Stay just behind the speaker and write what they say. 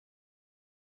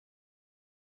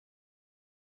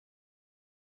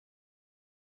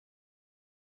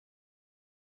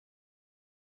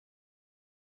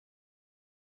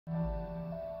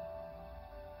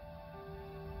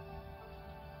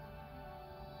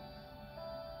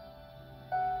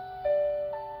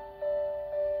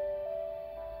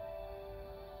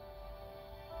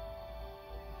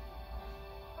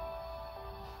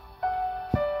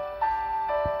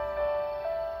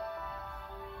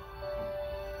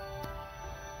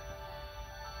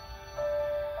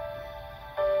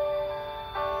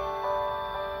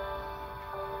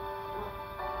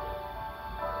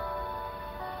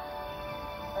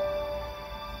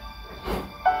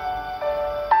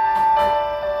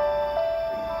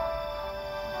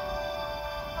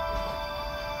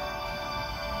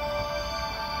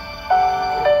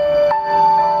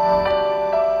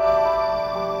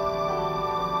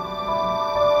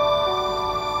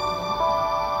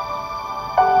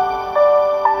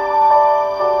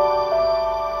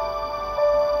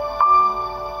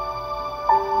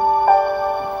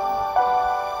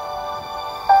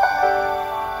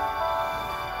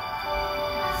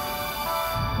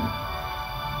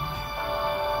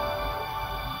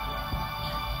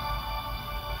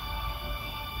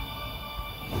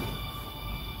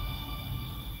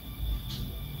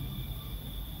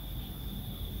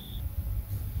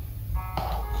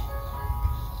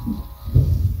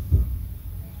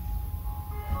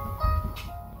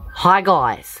Hi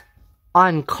guys,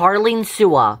 I'm Karleen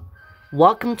Sua.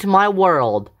 Welcome to my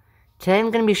world. Today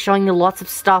I'm going to be showing you lots of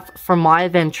stuff from my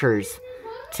adventures.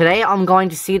 Today I'm going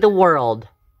to see the world.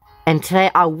 And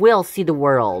today I will see the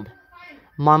world.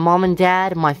 My mom and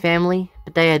dad, my family,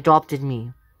 but they adopted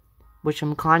me. Which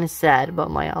I'm kind of sad about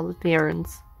my other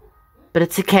parents. But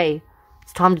it's okay.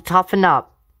 It's time to toughen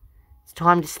up. It's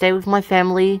time to stay with my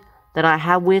family that I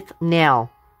have with now.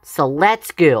 So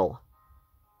let's go.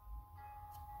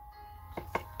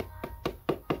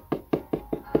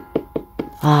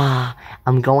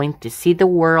 I'm going to see the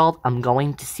world. I'm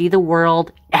going to see the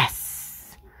world.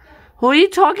 Yes. Who are you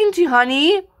talking to,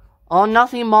 honey? Oh,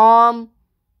 nothing, Mom.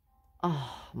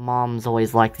 Oh, Mom's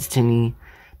always like this to me.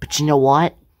 But you know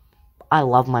what? I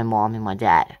love my mom and my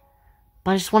dad.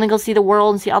 But I just want to go see the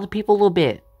world and see other people a little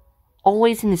bit.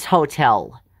 Always in this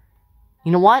hotel.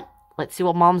 You know what? Let's see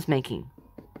what Mom's making.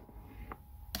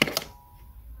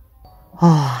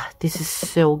 Oh, this is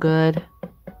so good.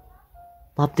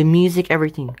 Love the music,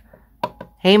 everything.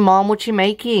 Hey, Mom, what you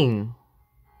making?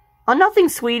 Oh, nothing,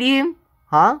 sweetie.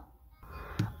 Huh?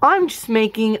 I'm just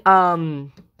making,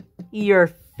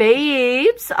 your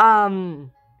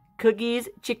faves, cookies,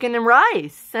 chicken, and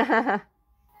rice.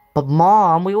 But,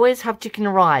 Mom, we always have chicken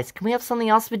and rice. Can we have something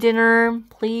else for dinner,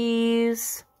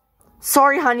 please?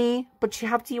 Sorry, honey, but you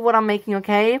have to eat what I'm making,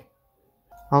 okay?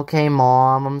 Okay,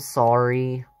 Mom, I'm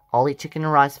sorry. I'll eat chicken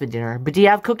and rice for dinner. But do you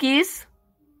have cookies?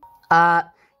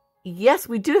 Yes,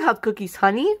 we do have cookies,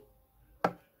 honey.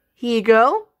 Here you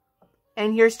go.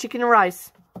 And here's chicken and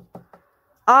rice.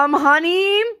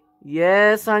 Honey?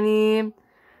 Yes, honey.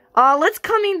 Let's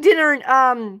come eat dinner,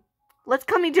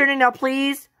 now,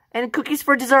 please. And cookies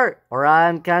for dessert. Alright,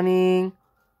 I'm coming.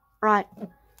 Alright.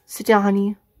 Sit down,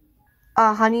 honey.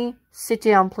 Honey, sit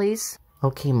down, please.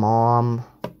 Okay, Mom.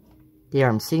 There,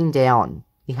 I'm sitting down.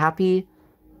 You happy?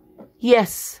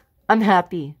 Yes, I'm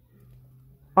happy.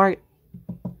 Alright.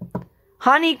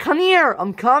 Honey, come here.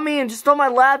 I'm coming. Just on my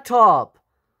laptop.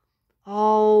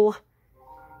 Oh.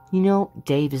 You know,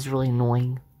 Dave is really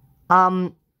annoying.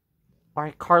 Alright,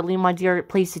 Karleen, my dear,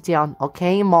 please sit down.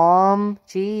 Okay, Mom?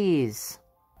 Jeez.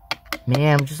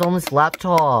 Man, I'm just on this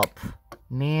laptop.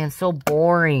 Man, so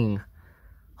boring.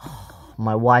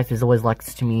 My wife is always like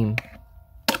this to me.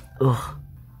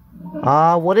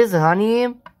 Ugh. What is it,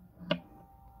 honey?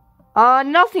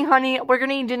 Nothing, honey. We're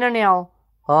gonna eat dinner now.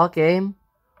 Okay.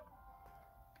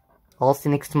 I'll sit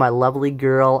next to my lovely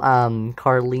girl,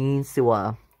 Karleen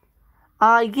Sua.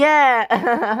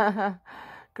 Yeah!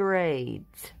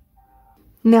 Great.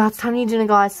 Now it's time to eat dinner,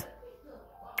 guys.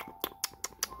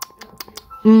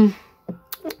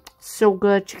 So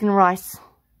good. Chicken and rice.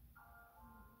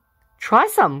 Try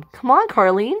some. Come on,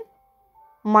 Karleen.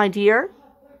 My dear.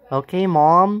 Okay,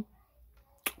 Mom.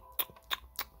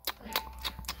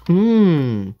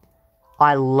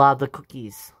 I love the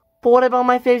cookies. But what about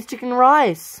my favorite chicken and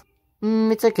rice?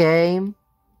 It's okay.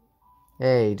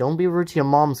 Hey, don't be rude to your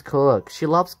mom's cook. She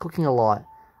loves cooking a lot.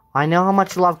 I know how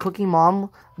much you love cooking, Mom,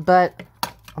 but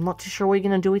I'm not too sure what you're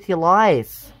gonna do with your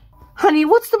life. Honey,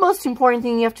 what's the most important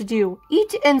thing you have to do?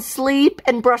 Eat and sleep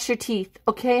and brush your teeth,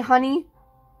 okay, honey?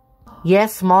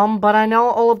 Yes, Mom, but I know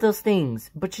all of those things.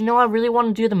 But you know I really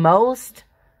want to do the most?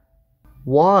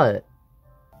 What?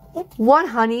 What,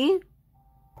 honey?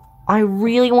 I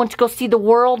really want to go see the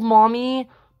world, Mommy.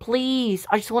 Please,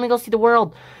 I just want to go see the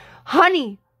world.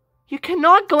 Honey, you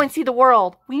cannot go and see the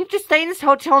world. We need to stay in this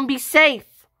hotel and be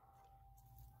safe.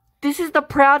 This is the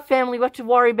Proud Family we have to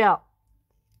worry about.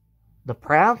 The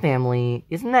Proud Family?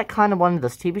 Isn't that kind of one of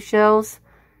those TV shows?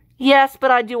 Yes, but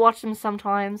I do watch them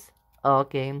sometimes.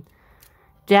 Okay.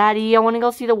 Daddy, I want to go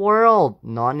see the world.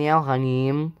 Not now, honey.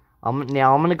 I'm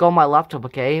gonna go on my laptop,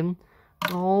 okay?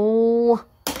 Oh.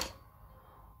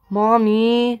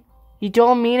 Mommy, you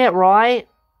don't mean it, right?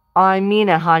 I mean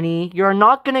it, honey. You're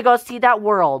not gonna go see that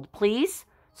world. Please?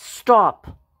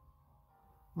 Stop.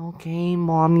 Okay,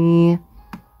 Mommy.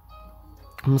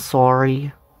 I'm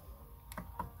sorry.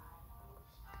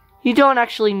 You don't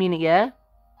actually mean it, yeah?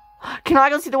 Can I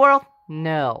go see the world?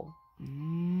 No.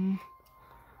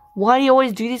 Why do you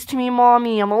always do this to me,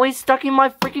 Mommy? I'm always stuck in my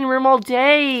freaking room all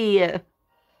day.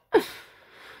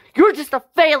 You're just a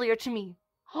failure to me.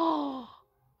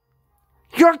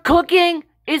 Your cooking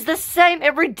is the same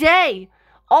every day.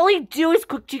 All you do is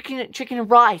cook chicken and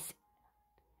rice.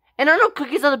 And I know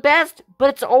cookies are the best, but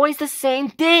it's always the same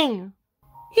thing.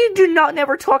 You do not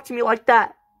never talk to me like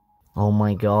that. Oh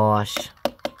my gosh.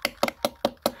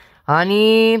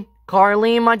 Honey,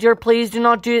 Karleen, my dear, please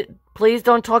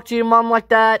don't talk to your mom like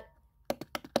that.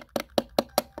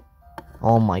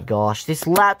 Oh my gosh, this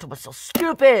laptop is so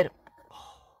stupid.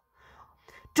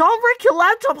 Don't break your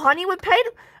laptop, honey. We paid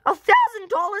 $1,000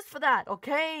 for that.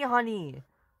 Okay, honey.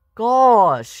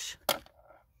 Gosh.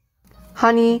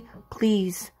 Honey,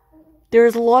 please.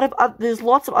 There's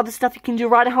lots of other stuff you can do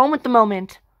right at home at the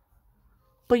moment.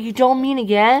 But you don't mean it,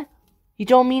 yeah? You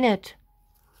don't mean it.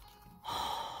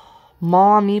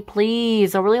 Mommy,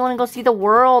 please. I really want to go see the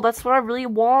world. That's what I really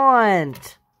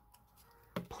want.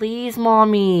 Please,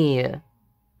 Mommy.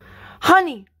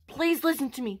 Honey, please listen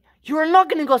to me. You are not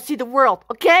going to go see the world,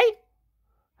 okay?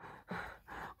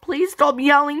 Please stop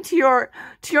yelling to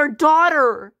your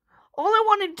daughter. All I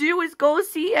want to do is go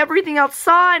see everything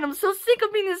outside. I'm so sick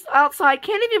of being outside.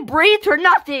 Can't even breathe or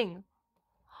nothing.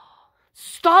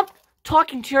 Stop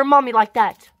talking to your mommy like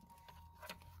that.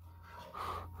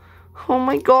 Oh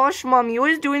my gosh, Mommy, you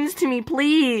always doing this to me,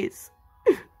 please.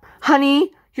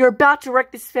 Honey, you're about to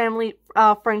wreck this family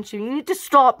friendship. You need to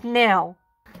stop now.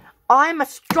 I'm a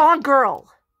strong girl.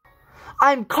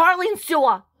 I'm Karleen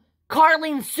Sua.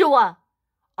 Karleen Sua.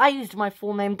 I used my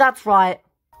full name, that's right.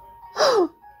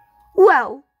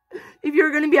 Well, if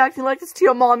you're gonna be acting like this to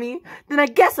your mommy, then I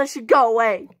guess I should go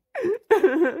away.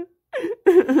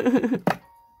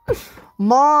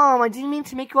 Mom, I didn't mean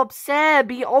to make you upset,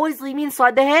 but you always leave me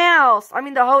inside the house. I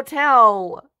mean the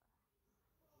hotel.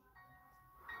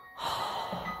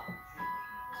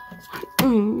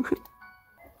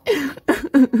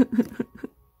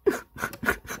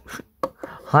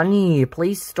 Honey,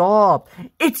 please stop.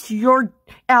 It's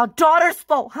our daughter's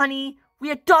fault, honey. We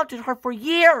adopted her for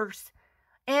years.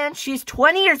 And she's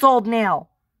 20 years old now.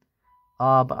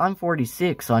 But I'm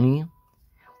 46, honey.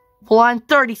 Well, I'm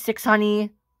 36,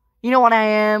 honey. You know what I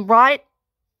am, right?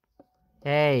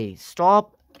 Hey,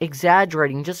 stop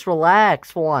exaggerating. Just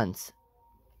relax for once.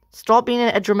 Stop being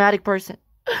a dramatic person.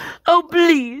 Oh,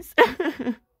 please.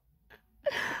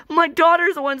 My daughter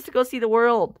wants to go see the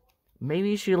world. Maybe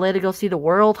you should let her go see the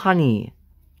world, honey.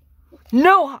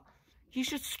 No! You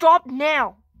should stop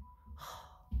now.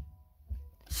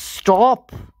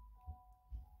 Stop.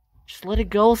 Just let it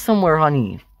go somewhere,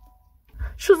 honey.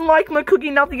 She doesn't like my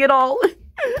cooking nothing at all.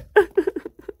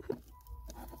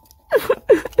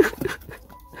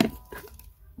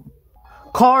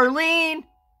 Karleen!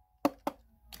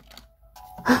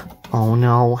 Oh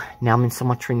no, now I'm in so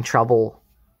much trouble.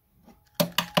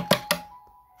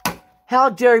 How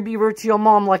dare you be rude to your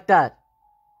mom like that?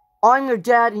 I'm your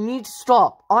dad and you need to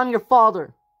stop. I'm your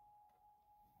father.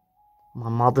 My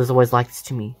mother's always like this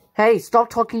to me. Hey, stop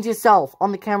talking to yourself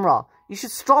on the camera. You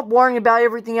should stop worrying about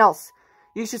everything else.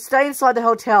 You should stay inside the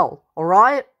hotel,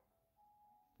 alright?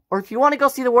 Or if you want to go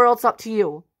see the world, it's up to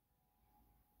you.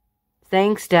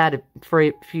 Thanks, Dad, for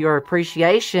your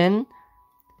appreciation.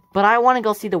 But I want to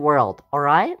go see the world,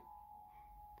 alright?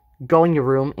 Go in your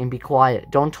room and be quiet.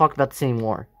 Don't talk about this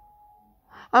anymore.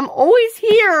 I'm always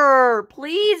here!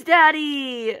 Please,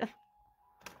 Daddy!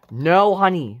 No,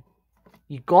 honey.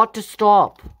 You got to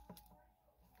stop.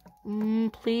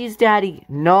 Please, Daddy.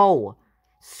 No.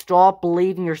 Stop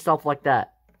believing yourself like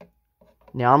that.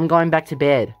 Now I'm going back to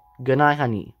bed. Good night,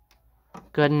 honey.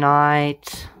 Good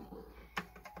night.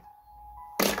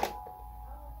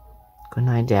 Good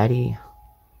night, Daddy.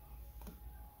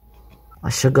 I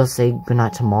should go say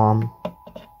goodnight to Mom.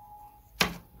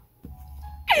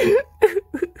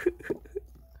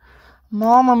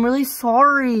 Mom, I'm really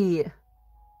sorry.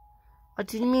 I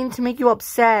didn't mean to make you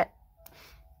upset.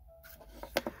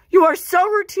 You are so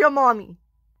rude to your mommy.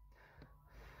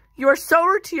 You are so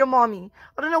rude to your mommy.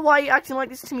 I don't know why you're acting like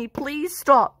this to me. Please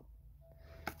stop.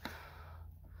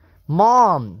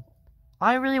 Mom,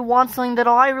 I really want something that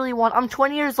I really want. I'm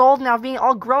 20 years old now. I've been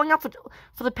all growing up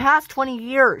for the past 20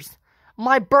 years.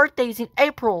 My birthday's in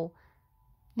April.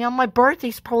 Now my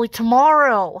birthday's probably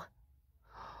tomorrow.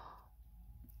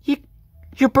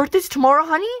 Your birthday's tomorrow,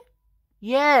 honey?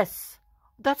 Yes.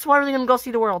 That's why we're really gonna go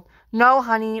see the world. No,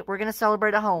 honey, we're gonna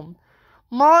celebrate at home.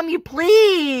 Mommy,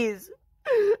 please.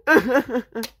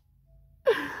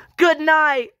 Good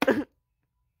night.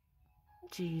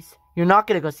 Jeez. You're not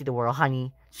gonna go see the world,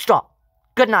 honey. Stop.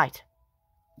 Good night.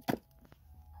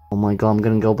 Oh my god, I'm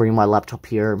gonna go bring my laptop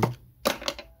here.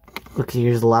 Okay,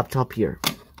 here's the laptop here.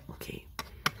 Okay.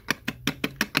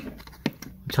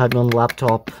 I'm typing on the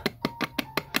laptop.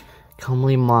 Can't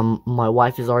believe my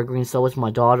wife is arguing so with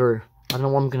my daughter. I don't know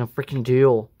what I'm gonna freaking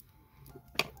do.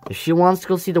 If she wants to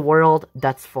go see the world,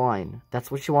 that's fine.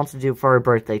 That's what she wants to do for her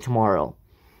birthday tomorrow.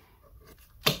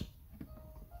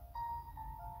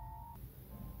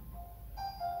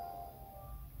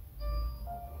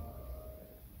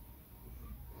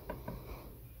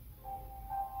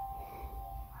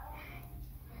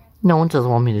 No one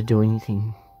doesn't want me to do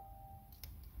anything.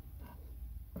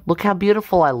 Look how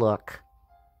beautiful I look.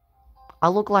 I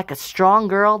look like a strong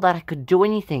girl that I could do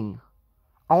anything.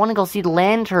 I want to go see the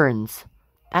lanterns.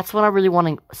 That's what I really want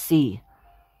to see.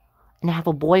 And have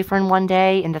a boyfriend one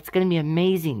day, and that's going to be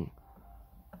amazing.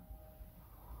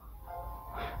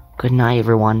 Good night,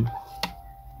 everyone.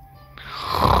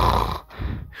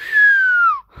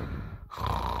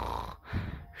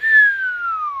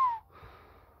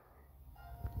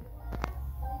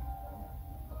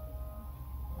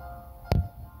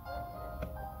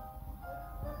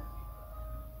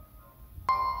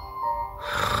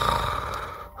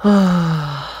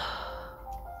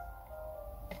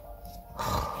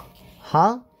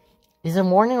 Huh? Is it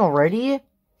morning already?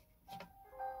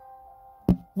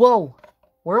 Whoa!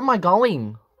 Where am I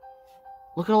going?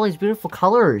 Look at all these beautiful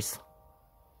colors.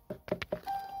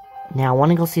 Now I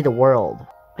want to go see the world.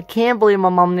 I can't believe my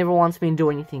mom never wants me to do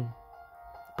anything.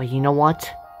 But you know what?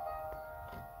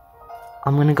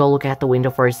 I'm gonna go look out the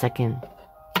window for a second.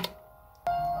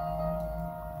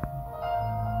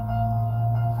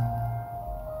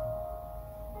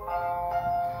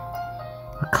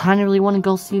 I kinda really want to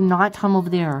go see nighttime over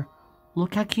there.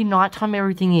 Look how cute nighttime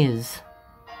everything is.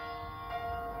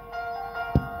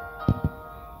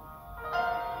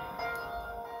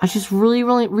 I just really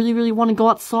want to go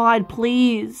outside,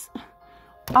 please.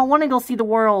 I want to go see the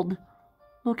world.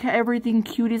 Look how everything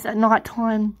cute is at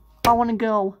nighttime. I want to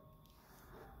go.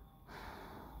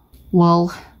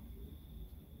 Well,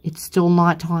 it's still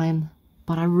nighttime,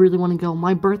 but I really want to go.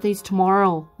 My birthday's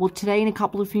tomorrow. Well, today in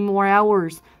a few more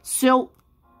hours. So,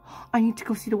 I need to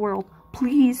go see the world.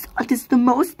 Please. This is the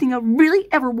most thing I really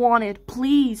ever wanted.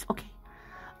 Please. Okay.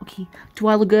 Okay. Do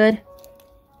I look good?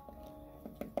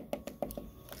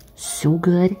 So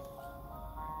good.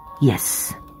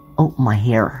 Yes. Oh, my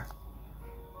hair.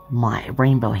 My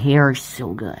rainbow hair is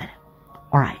so good.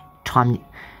 Alright. Time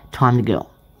to go.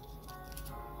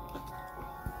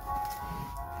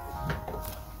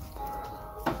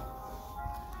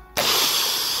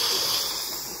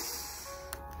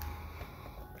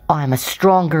 I'm a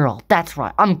strong girl. That's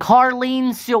right. I'm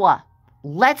Karleen Sua.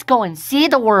 Let's go and see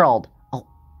the world. Oh,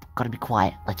 gotta be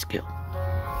quiet. Let's go.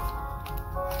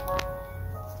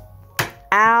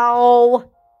 Ow!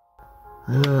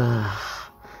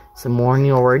 It's the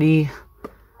morning already.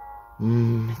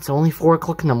 It's only 4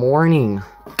 o'clock in the morning.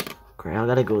 Great, I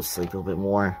gotta go to sleep a little bit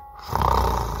more.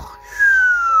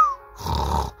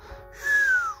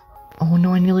 Oh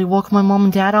no, I nearly woke my mom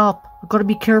and dad up. I gotta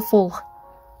be careful.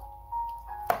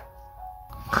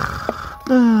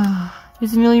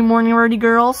 Is it nearly morning already,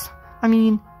 girls? I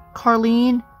mean,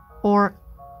 Karleen or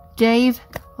Dave?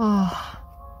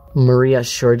 Maria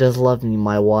sure does love me,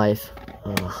 my wife.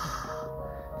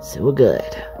 So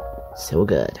good. So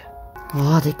good.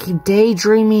 Oh, they keep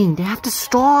daydreaming. They have to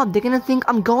stop. They're gonna think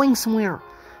I'm going somewhere.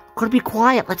 Gotta be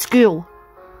quiet. Let's go.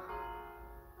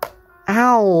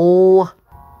 Ow.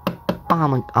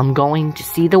 I'm going to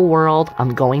see the world.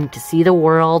 I'm going to see the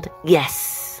world.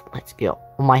 Yes. Let's go.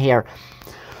 Oh, my hair.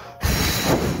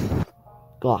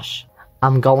 Gosh.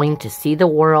 I'm going to see the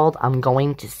world. I'm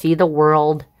going to see the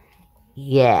world.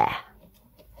 Yeah.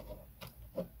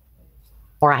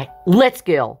 Alright, let's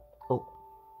go. Oh,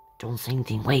 don't say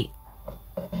anything. Wait.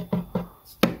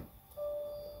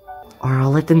 Or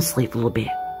I'll let them sleep a little bit.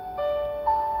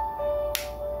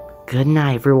 Good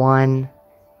night, everyone.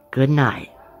 Good night.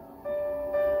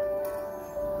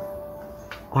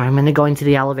 Or I'm gonna go into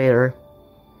the elevator.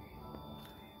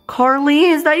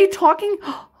 Karleen, is that you talking?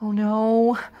 Oh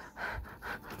no.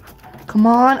 Come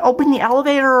on, open the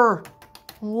elevator.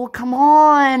 Oh, come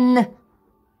on.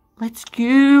 Let's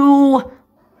go.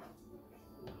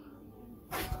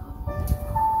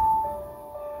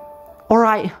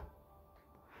 Alright.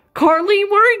 Karleen,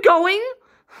 where are you going?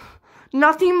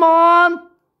 Nothing, Mom.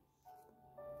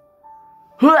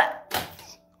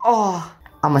 Oh,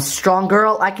 I'm a strong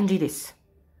girl. I can do this.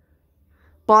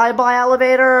 Bye-bye,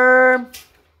 elevator.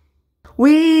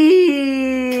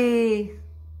 Whee!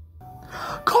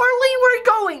 Karleen, where are you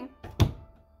going?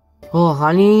 Oh,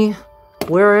 honey,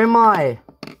 where am I?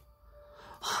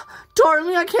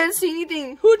 Darling, I can't see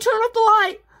anything. Who turned off the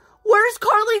light? Where's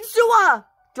Karleen Sua?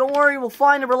 Don't worry, we'll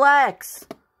find her. Relax.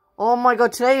 Oh my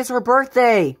god, today is her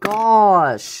birthday.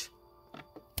 Gosh.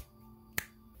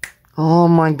 Oh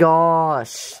my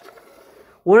gosh.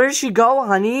 Where did she go,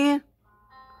 honey?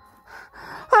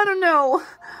 I don't know.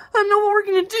 I don't know what we're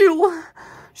gonna do.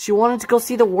 She wanted to go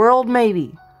see the world,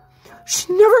 maybe.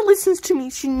 She never listens to me.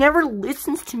 She never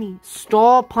listens to me.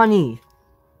 Stop, honey.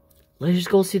 Let's just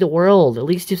go see the world. At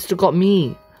least you've still got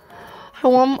me. I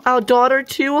want our daughter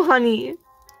too, honey.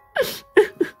 It's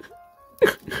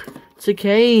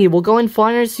okay. We'll go and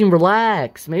find her soon.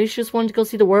 Relax. Maybe she just wanted to go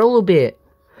see the world a little bit.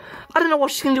 I don't know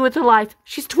what she's gonna do with her life.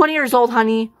 She's 20 years old,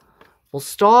 honey. Well,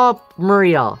 stop,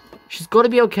 Maria. She's gotta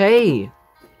be okay.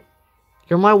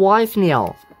 You're my wife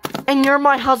now. And you're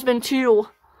my husband, too.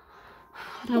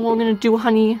 I don't know what I'm gonna do,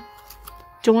 honey.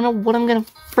 Don't know what I'm gonna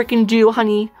freaking do,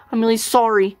 honey. I'm really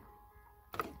sorry.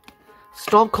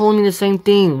 Stop calling me the same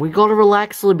thing. We gotta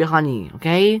relax a little bit, honey,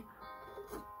 okay?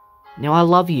 Now I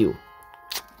love you.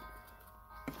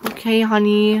 Okay,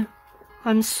 honey.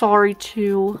 I'm sorry,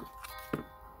 too.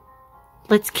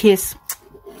 Let's kiss.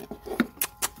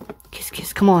 Kiss,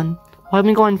 kiss, come on. Why don't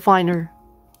we go and find her?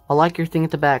 I like your thing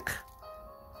at the back.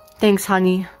 Thanks,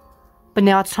 honey. But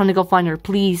now it's time to go find her,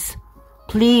 please.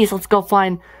 Please, let's go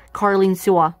find Karleen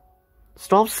Sua.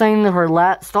 Stop saying her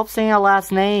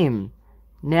last name.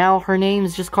 Now her name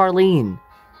is just Karleen.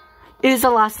 It is the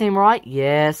last name, right?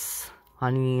 Yes,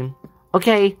 honey.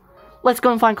 Okay, let's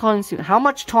go and find Karleen Sua. How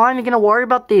much time are you gonna worry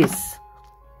about this?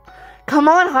 Come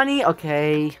on, honey.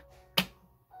 Okay.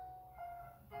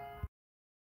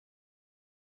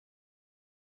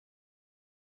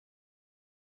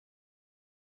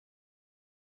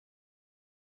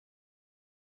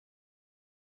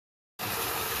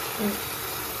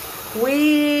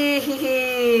 Wee!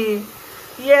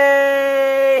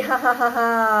 Yay! Ha ha ha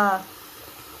ha!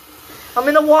 I'm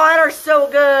in the water, so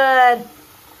good!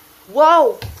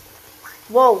 Whoa!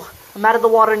 Whoa! I'm out of the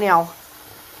water now.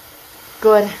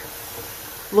 Good.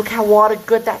 Look how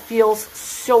good that feels.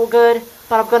 So good.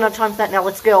 But I've got no time for that now.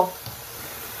 Let's go.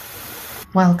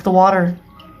 Wow, look at the water.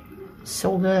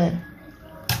 So good.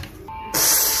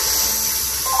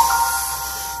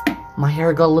 My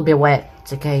hair got a little bit wet.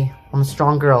 It's okay. I'm a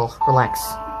strong girl. Relax.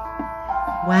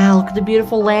 Wow, look at the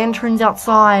beautiful lanterns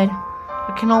outside.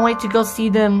 I cannot wait to go see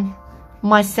them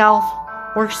myself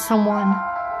or someone.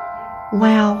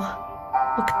 Wow.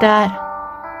 Look at that.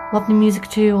 Love the music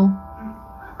too.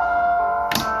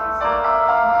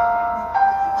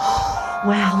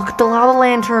 Wow, look at all the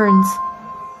lanterns.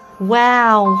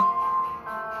 Wow.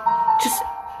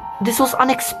 This was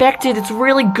unexpected. It's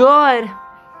really good.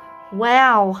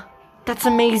 Wow. That's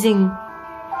amazing.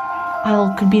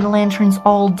 I could be lanterns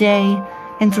all day,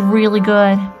 and it's really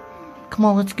good. Come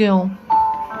on, let's go.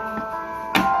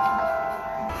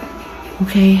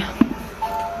 Okay.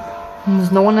 And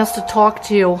there's no one else to talk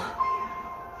to.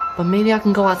 But maybe I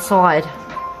can go outside.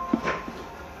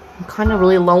 I'm kind of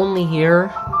really lonely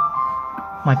here.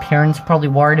 My parents are probably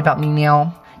worried about me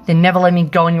now. They never let me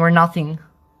go anywhere, nothing.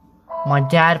 My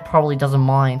dad probably doesn't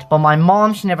mind, but my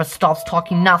mom, she never stops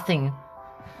talking nothing.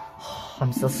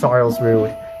 I'm so sorry I was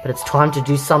rude, but it's time to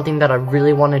do something that I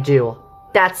really want to do.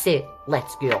 That's it.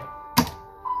 Let's go.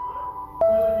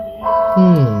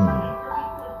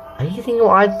 Are you thinking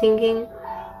what I'm thinking?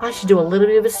 I should do a little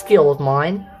bit of a skill of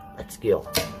mine. Let's go.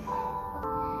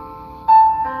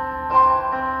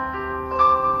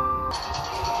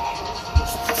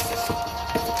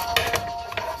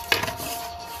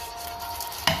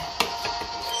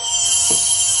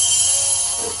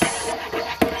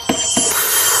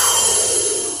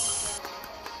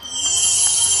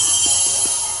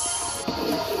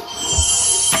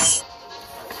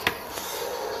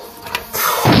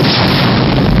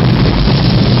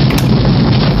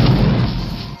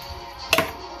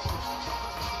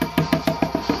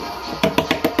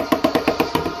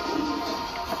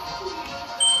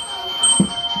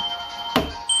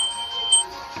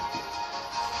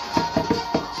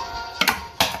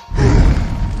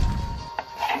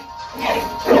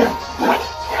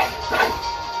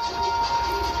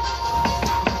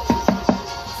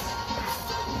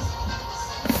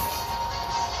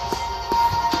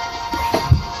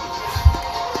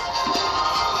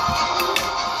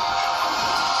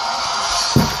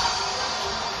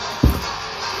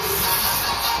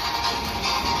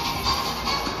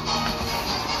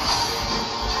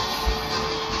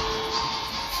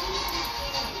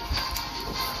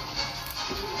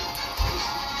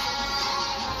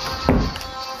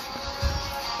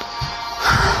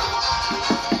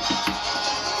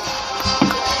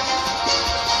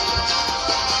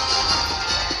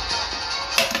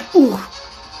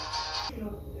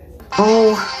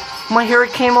 Oh, my hair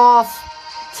came off.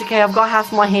 It's okay, I've got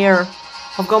half my hair.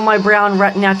 I've got my brown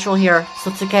natural hair,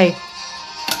 so it's okay.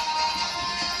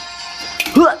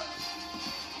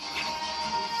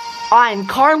 I'm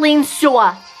Karleen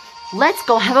Sua. Let's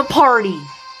go have a party.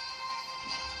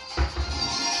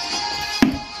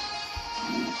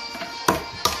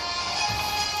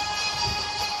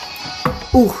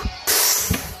 Ooh.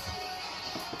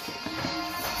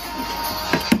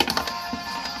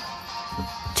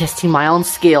 Testing my own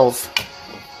skills,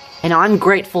 and I'm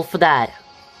grateful for that.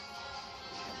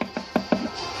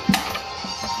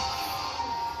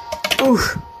 Ooh.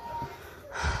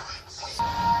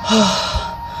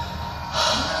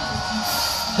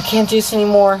 can't do this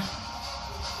anymore.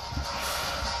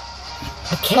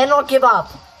 I cannot give up.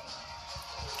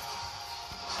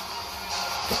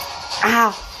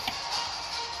 Ow.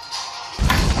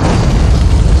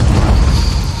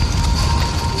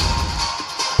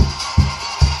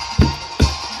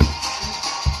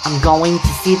 I'm going to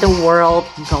see the world.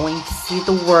 I'm going to see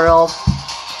the world.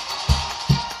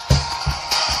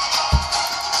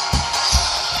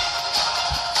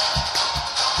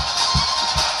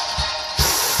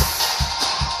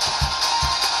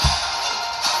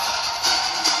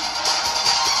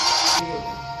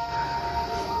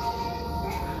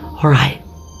 Alright,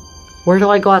 where do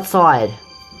I go outside?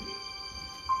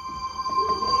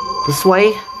 This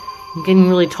way? I'm getting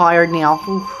really tired now.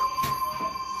 Oof.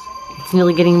 It's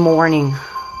nearly getting morning.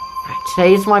 Right,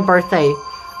 today is my birthday.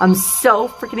 I'm so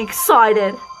freaking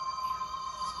excited.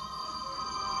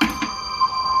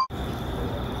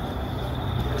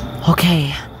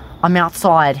 Okay, I'm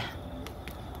outside.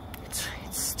 It's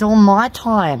still night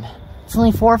time. It's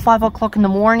only 4 or 5 o'clock in the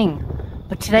morning.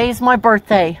 But today is my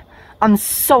birthday. I'm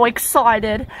so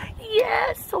excited.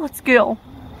 Yes, let's go.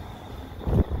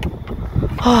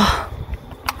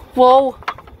 Whoa.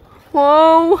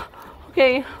 Whoa.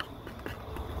 Okay.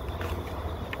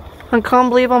 I can't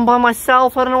believe I'm by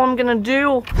myself. I don't know what I'm gonna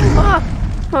do.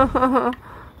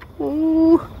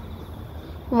 Ooh. Oh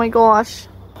my gosh.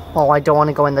 Oh, I don't want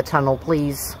to go in the tunnel,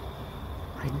 please.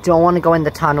 I don't want to go in the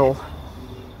tunnel.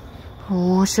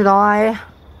 Oh, should I?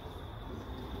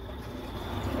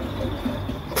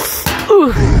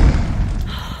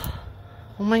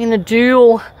 What am I gonna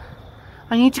do?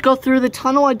 I need to go through the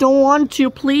tunnel. I don't want to,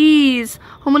 please.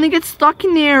 I'm gonna get stuck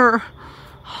in there.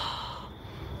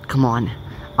 Come on.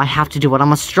 I have to do it.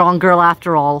 I'm a strong girl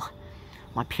after all.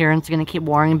 My parents are gonna keep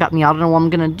worrying about me. I don't know what I'm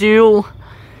gonna do.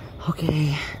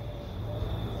 Okay.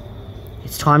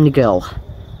 It's time to go.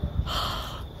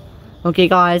 Okay,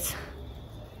 guys.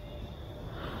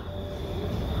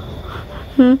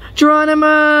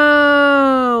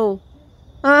 Geronimo!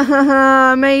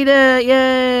 Made it!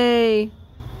 Yay!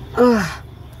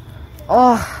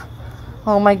 Oh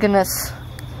my goodness.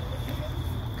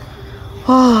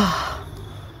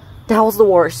 That was the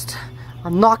worst.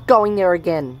 I'm not going there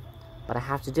again. But I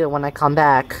have to do it when I come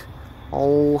back.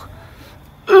 Oh.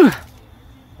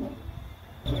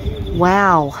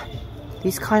 Wow.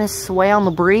 These kind of sway on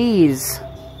the breeze.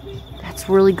 That's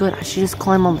really good. I should just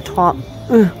climb on the top.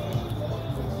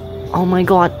 Oh my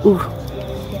god. Ooh.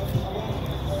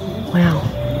 Wow.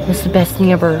 This is the best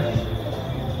thing ever.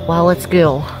 Wow, let's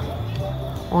go.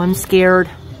 Oh, I'm scared.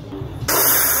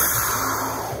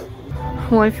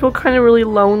 Oh, I feel kind of really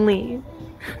lonely.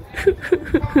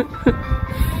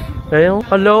 Well,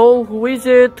 hello? Who is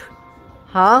it?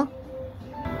 Huh?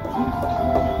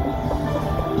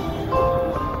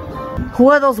 Who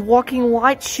are those walking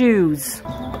white shoes?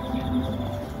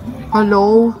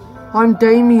 Hello? I'm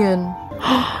Damien.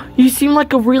 You seem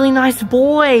like a really nice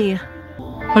boy.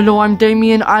 Hello, I'm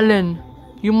Damien Allen.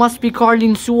 You must be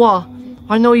Karleen Sua.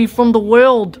 I know you from the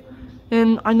world.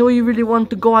 And I know you really want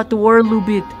to go out the world a little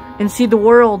bit and see the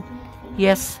world.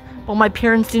 Yes, but my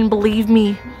parents didn't believe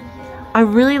me. I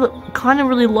kind of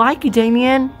really like you,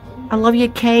 Damien. I love your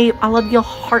cape. I love your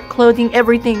heart clothing,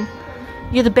 everything.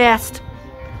 You're the best.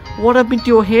 What happened to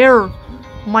your hair?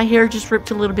 My hair just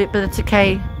ripped a little bit, but it's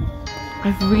okay.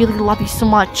 I really love you so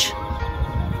much.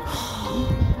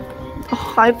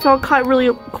 Oh, I felt quite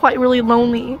really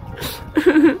lonely.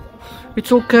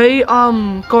 It's okay,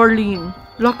 Karleen.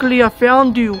 Luckily I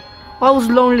found you. I was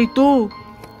lonely too.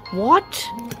 What?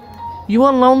 You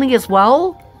were lonely as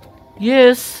well?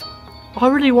 Yes. I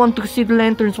really want to see the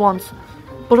lanterns once.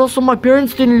 But also my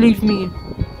parents didn't leave me.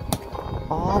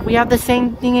 Oh, we have the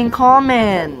same thing in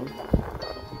common.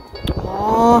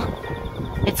 Oh,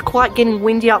 it's quite getting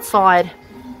windy outside.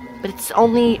 But it's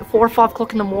only 4 or 5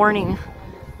 o'clock in the morning.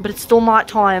 But it's still night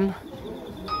time.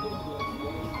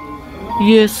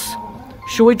 Yes.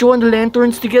 Shall we join the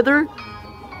lanterns together?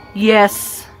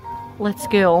 Yes. Let's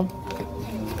go.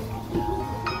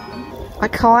 I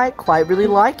quite really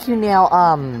like you now,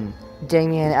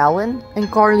 Damien Allen and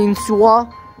Karleen Sua.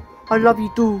 I love you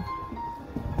too.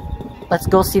 Let's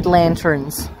go see the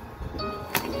lanterns.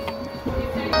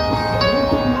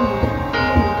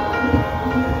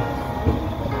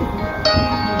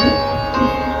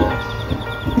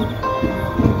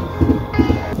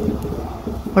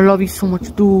 I love you so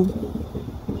much too.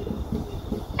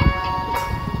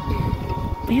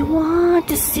 We want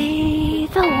to see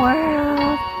the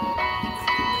world.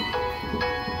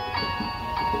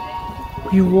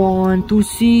 We want to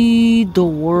see the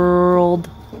world.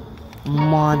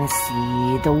 Wanna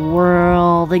see the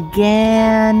world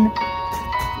again.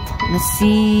 wanna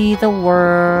see the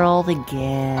world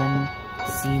again.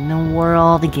 See the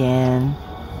world again.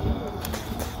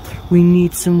 We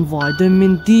need some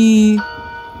vitamin D.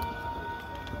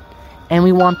 And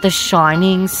we want the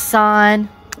shining sun.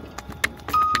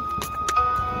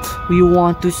 We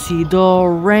want to see the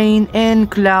rain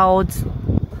and clouds.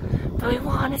 We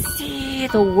want to see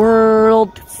the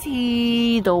world.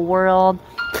 See the world.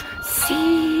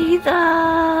 See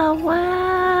the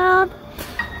world.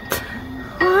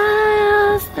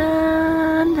 What's the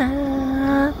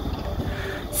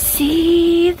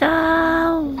see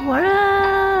the world.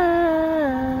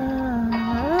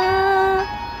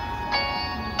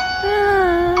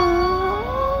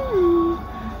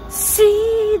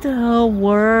 See the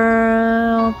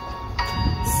world.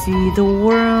 See the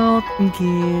world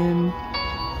again.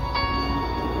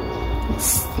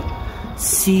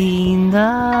 See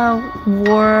the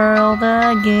world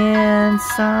again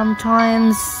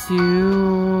sometime soon.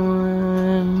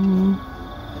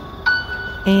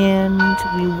 And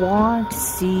we want to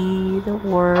see the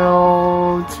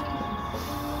world.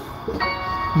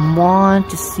 Want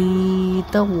to see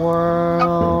the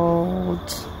world.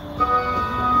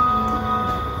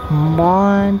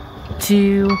 Want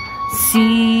to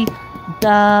see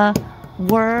the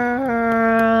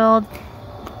world.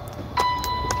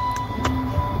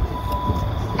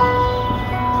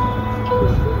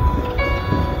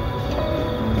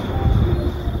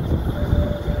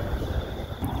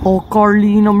 Oh,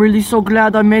 Karleen, I'm really so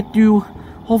glad I met you.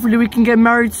 Hopefully we can get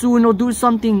married soon or do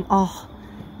something. Oh,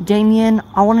 Damien,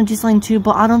 I want to do something too,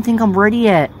 but I don't think I'm ready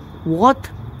yet. What?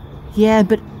 Yeah,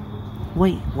 but...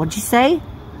 Wait, what'd you say?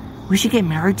 We should get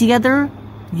married together?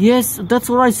 Yes, that's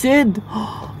what I said.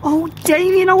 Oh,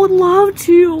 Damien, I would love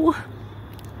to.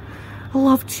 I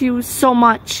love you so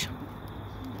much.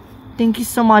 Thank you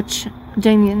so much,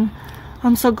 Damien.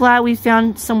 I'm so glad we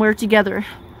found somewhere together.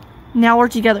 Now we're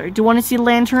together. Do you want to see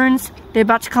lanterns? They're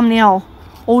about to come now.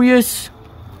 Oh, yes.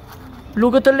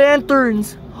 Look at the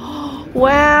lanterns.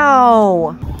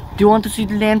 Wow. Do you want to see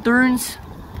the lanterns?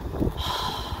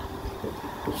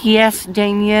 Yes,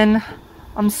 Damien.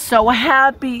 I'm so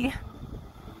happy.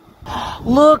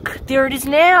 Look, there it is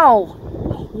now.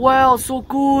 Wow, so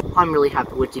good. I'm really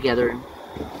happy we're together.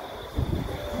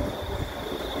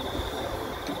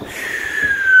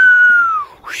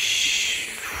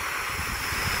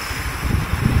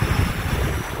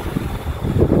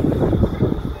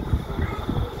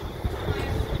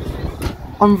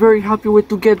 I'm very happy we're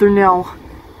together now.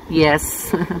 Yes.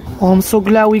 Oh, I'm so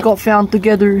glad we got found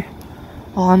together.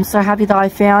 Oh, I'm so happy that I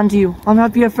found you. I'm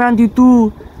happy I found you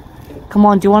too. Come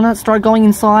on, do you want to start going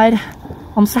inside?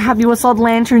 I'm so happy we saw the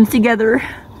lanterns together.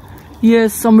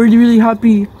 Yes, I'm really, really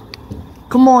happy.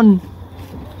 Come on.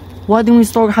 Why don't we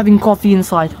start having coffee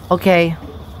inside? Okay.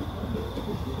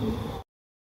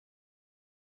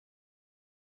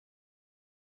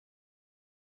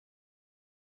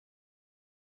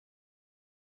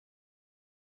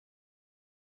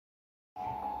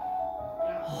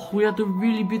 We had a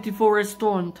really beautiful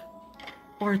restaurant.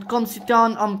 Alright, come sit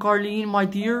down, Karleen, my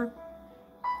dear.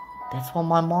 That's what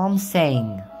my mom's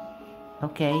saying.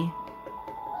 Okay.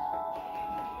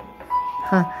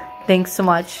 Thanks so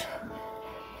much.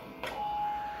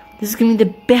 This is gonna be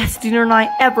the best dinner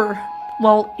night ever.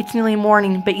 Well, it's nearly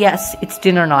morning, but yes, it's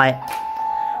dinner night.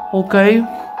 Okay.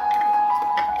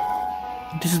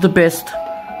 This is the best.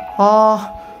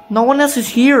 No one else is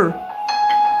here.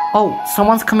 Oh,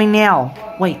 someone's coming now.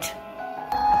 Wait.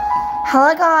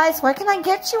 Hello guys, what can I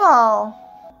get you all?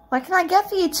 What can I get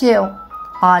for you two?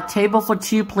 Table for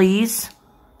two, please.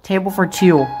 Table for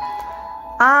two.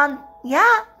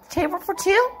 Yeah, table for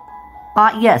two?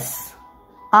 Yes.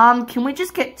 Can we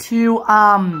just get two,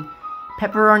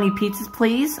 pepperoni pizzas,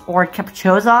 please? Or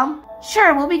capricciosa?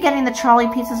 Sure, we'll be getting the trolley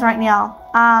pizzas right now.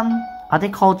 Are they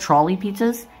called trolley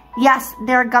pizzas? Yes,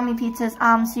 they're gummy pizzas,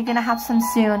 so you're gonna have some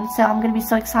soon, so I'm gonna be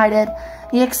so excited.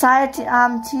 You excited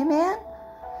too, man?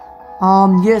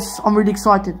 Yes, I'm really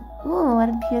excited. Ooh, what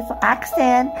a beautiful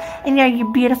accent. And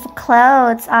your beautiful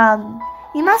clothes.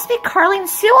 You must be Karleen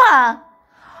Sua.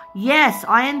 Yes,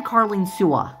 I am Karleen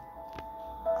Sua.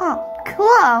 Oh,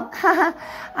 cool.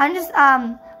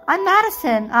 I'm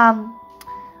Madison.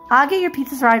 I'll get your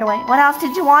pizzas right away. What else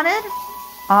did you wanted?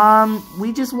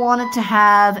 We just wanted to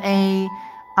have a,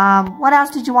 what else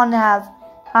did you want to have?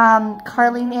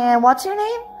 Karleen, and what's your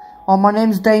name? Oh, my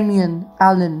name's Damien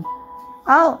Allen.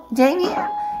 Oh,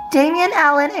 Damien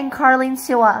Allen and Karleen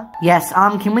Sua. Yes,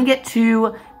 can we get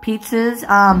two pizzas?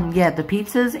 Yeah, the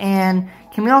pizzas, and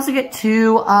can we also get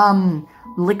two,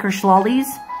 liquor schlollies?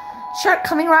 Sure,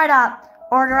 coming right up.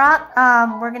 Order up.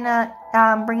 We're gonna,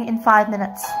 bring it in 5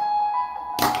 minutes.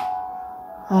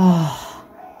 Oh,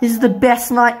 this is the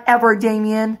best night ever,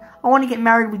 Damien. I want to get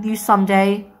married with you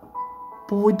someday.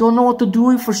 But we don't know what to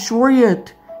do for sure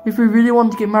yet. If we really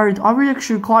want to get married, I really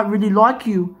actually quite really like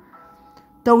you.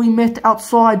 That we met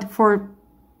outside for,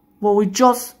 we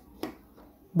just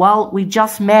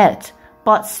met.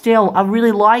 But still, I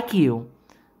really like you.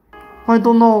 I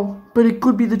don't know, but it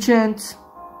could be the chance.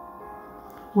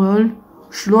 Well,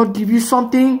 should I give you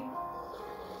something?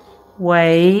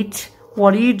 Wait,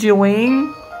 what are you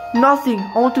doing? Nothing,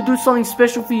 I want to do something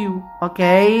special for you,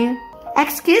 okay?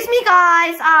 Excuse me,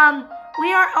 guys,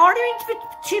 we are ordering for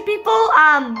 2 people,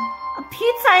 a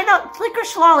pizza and a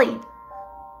licorice lolly.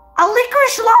 A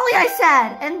licorice lolly, I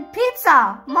said, and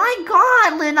pizza. My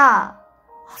God, Lena.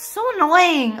 Oh, so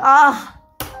annoying.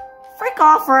 Freak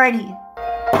off already.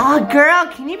 Oh, girl,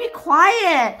 can you be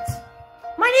quiet?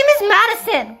 My name is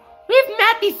Madison. We've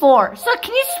met before, so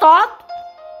can you stop?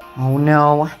 Oh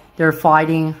no, they're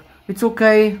fighting. It's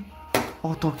okay.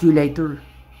 I'll talk to you later.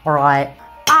 Alright.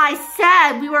 I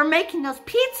said we were making those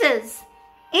pizzas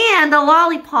and the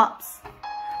lollipops.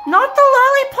 Not the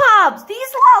lollipops.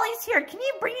 These lollies here. Can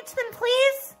you bring it to them,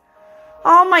 please?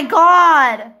 Oh my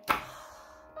God.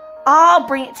 I'll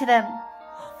bring it to them.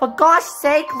 For gosh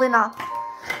sake, Lena.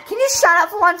 Can you shut up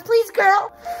for once, please,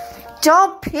 girl?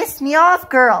 Don't piss me off,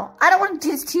 girl. I don't want to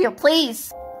do this to you,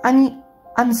 please. I'm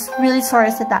really sorry I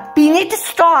said that. But you need to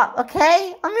stop,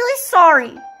 okay? I'm really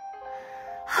sorry.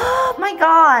 Oh my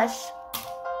gosh.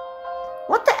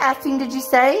 What the effing did you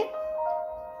say?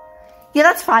 Yeah,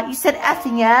 that's right. You said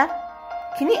effing, yeah?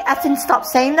 Can you effing stop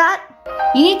saying that?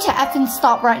 You need to effing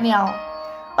stop right now.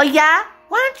 Oh, yeah?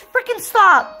 Why don't you freaking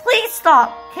stop? Please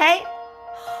stop, okay?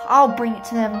 I'll bring it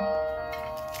to them.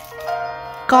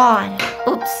 God.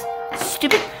 Oops.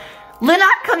 Stupid. Lena,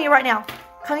 come here right now.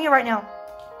 Come here right now.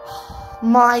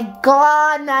 My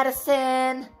God,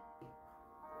 Madison.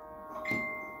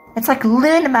 It's like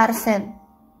Linda Madison.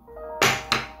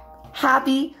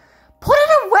 Happy. Put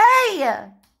it away.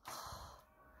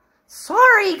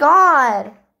 Sorry,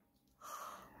 God.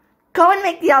 Go and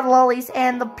make the other lollies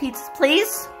and the pizzas,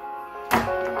 please.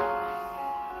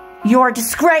 You're a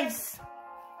disgrace.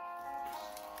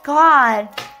 God.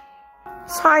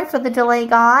 Sorry for the delay,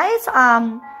 guys.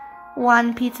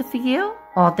 1 pizza for you.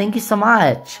 Oh, thank you so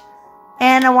much.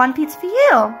 And a 1 pizza for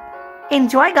you.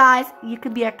 Enjoy, guys. You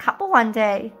could be a couple one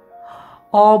day.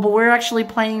 Oh, but we're actually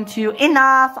planning to...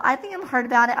 Enough. I think I've heard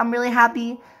about it. I'm really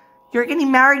happy. You're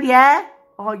getting married, yeah?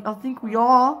 Oh, I think we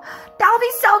are. That would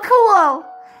be so cool.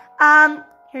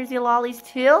 Here's your lollies,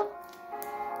 too.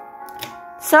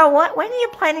 So, when are you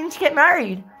planning to get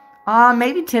married?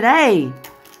 Maybe today.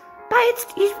 But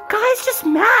you guys just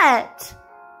met.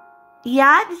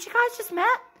 Yeah? Did you guys just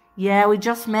met? Yeah, we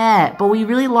just met, but we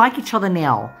really like each other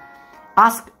now.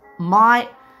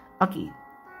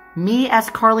 Me as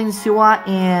Karleen Sua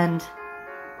and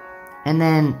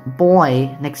then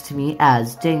boy next to me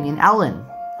as Damien Allen.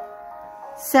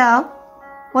 So,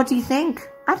 what do you think?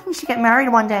 I think you should get married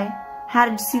one day. How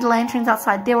did you see the lanterns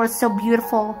outside? They were so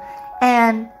beautiful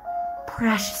and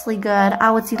preciously good. I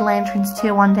would see the lanterns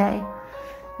too one day.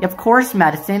 Of course,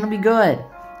 Madison, it'll be good.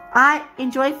 I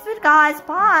enjoy food, guys.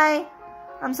 Bye.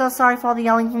 I'm so sorry for all the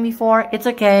yelling from before. It's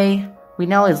okay. We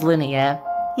know it's Lena, yeah?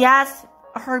 Yes.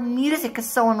 Her music is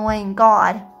so annoying.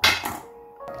 God.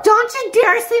 Don't you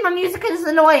dare say my music is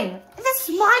annoying. This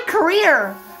is my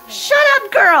career. Shut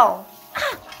up, girl.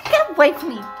 Get away from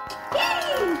me.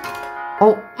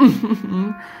 Oh,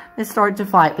 they started to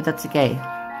fight, but that's okay.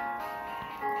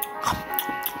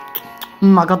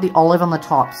 I got the olive on the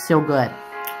top. So good.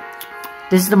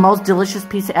 This is the most delicious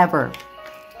pizza ever.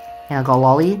 And I got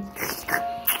lolly.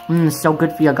 So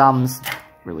good for your gums.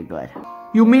 Really good.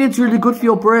 You mean it's really good for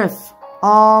your breath?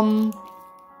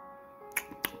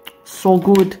 So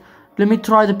good. Let me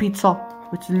try the pizza.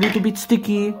 It's a little bit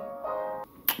sticky.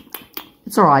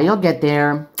 It's alright, you'll get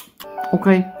there.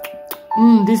 Okay.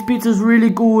 This pizza's really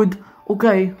good.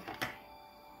 Okay.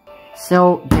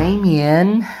 So,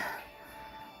 Damien.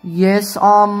 Yes,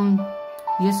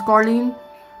 yes, Karleen?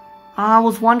 I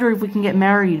was wondering if we can get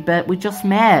married, but we just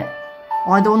met.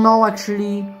 I don't know,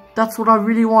 actually. That's what I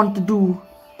really want to do.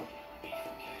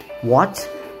 What?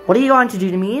 What are you going to do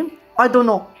to me? I don't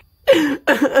know.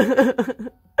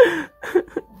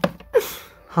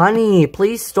 Honey,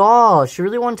 please stop. She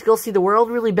really wanted to go see the world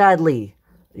really badly.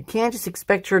 You can't just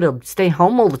expect her to stay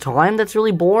home all the time. That's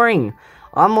really boring.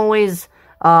 I'm always,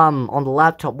 on the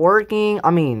laptop working.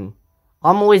 I'm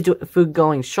always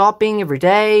going shopping every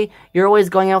day. You're always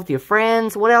going out with your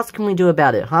friends. What else can we do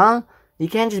about it, huh? You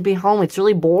can't just be home. It's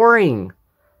really boring.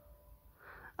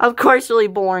 Of course, really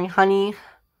boring, honey.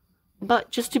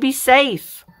 But just to be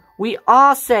safe. We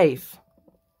are safe.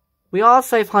 We all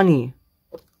safe, honey.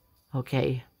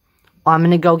 Okay. I'm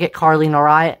gonna go get Karleen,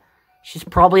 alright? She's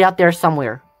probably out there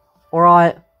somewhere.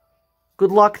 Alright.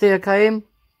 Good luck there, okay?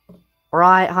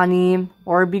 Alright, honey.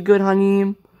 Or be good,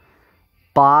 honey.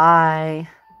 Bye.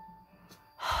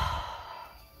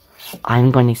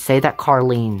 I'm going to say that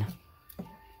Karleen.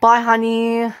 Bye,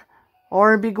 honey.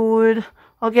 Or be good.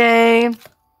 Okay.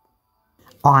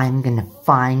 I'm gonna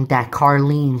find that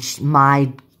Karleen.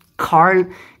 My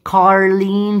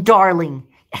Karleen darling.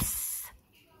 Yes.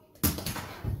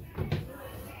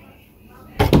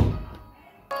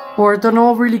 Or I don't know,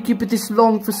 I'll really keep it this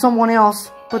long for someone else.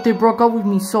 But they broke up with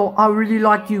me, so I really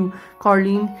like you,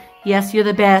 Karleen. Yes, you're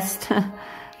the best.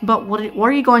 But what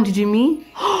are you going to do, me?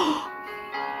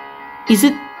 Is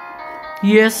it?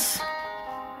 Yes.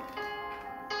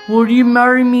 Will you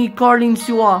marry me, Karleen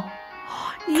Sua?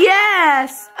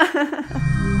 Yes!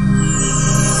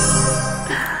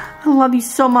 I love you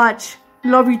so much.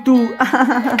 Love you too.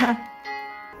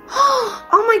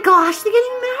 Oh my gosh, they're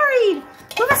getting married.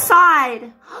 Look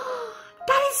aside.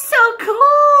 That is so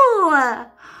cool.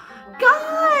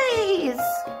 Guys.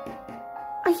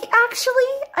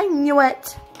 I knew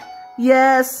it.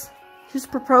 Yes.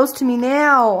 Just proposed to me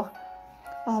now.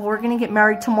 Oh, we're gonna get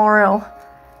married tomorrow.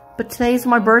 But today's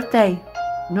my birthday.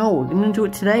 No, we're gonna do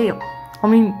it today. I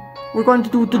mean, we're going to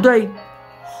do it today.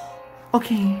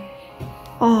 Okay.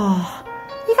 Oh.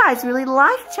 You guys really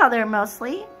like each other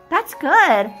mostly. That's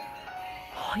good.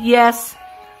 Yes.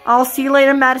 I'll see you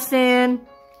later, Madison.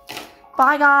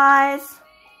 Bye, guys.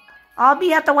 I'll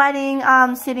be at the wedding,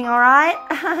 sitting, alright?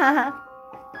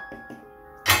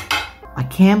 I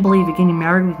can't believe you're getting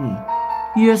married with me.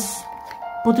 Yes.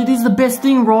 But it is the best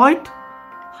thing, right?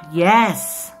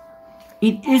 Yes.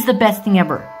 It is the best thing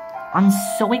ever. I'm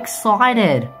so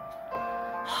excited.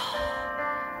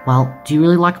 Well, do you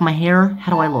really like my hair?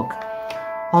 How do I look?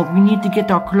 Oh, we need to get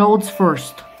our clothes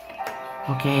first.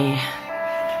 Okay.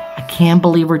 I can't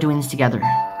believe we're doing this together.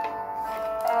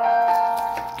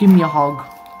 Give me a hug.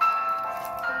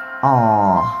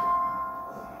 Aww.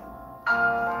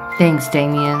 Thanks,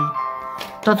 Damien.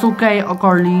 That's okay,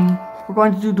 Karleen. We're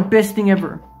going to do the best thing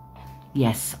ever.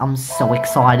 Yes, I'm so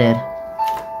excited.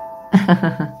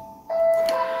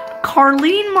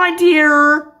 Karleen, my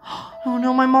dear. Oh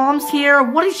no, my mom's here.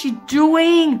 What is she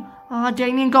doing?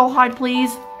 Damien, go hide,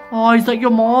 please. Oh, is that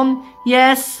your mom?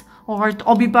 Yes. Alright,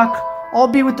 I'll be back. I'll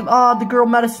be with the girl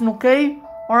Madison, okay?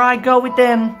 Alright, go with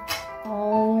them.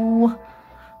 Oh.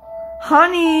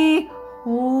 Honey.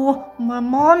 Oh, my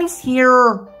mom is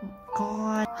here.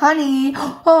 God. Honey.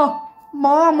 Oh,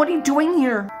 Mom, what are you doing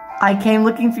here? I came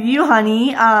looking for you,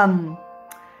 honey.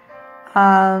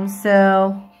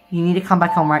 So you need to come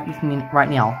back home right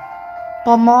now.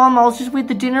 But Mom, I was just with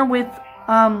the dinner with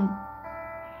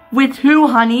who,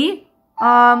 honey?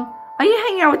 Are you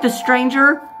hanging out with a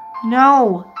stranger?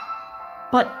 No.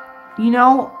 But, you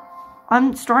know,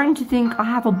 I'm starting to think I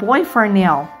have a boyfriend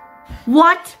now.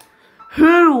 What?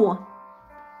 Who?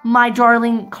 My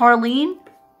darling Karleen?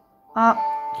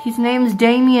 His name's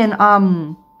Damien.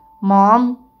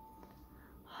 Mom?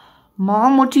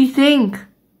 Mom, what do you think?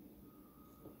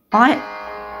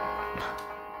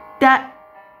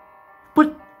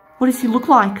 What does he look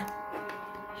like?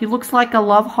 He looks like a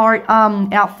love heart,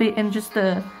 outfit and just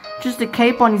a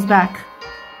cape on his back.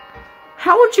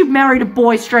 How would you marry a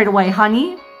boy straight away,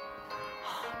 honey?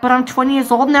 But I'm 20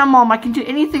 years old now, Mom. I can do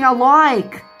anything I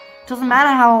like. Doesn't matter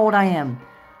how old I am.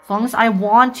 As long as I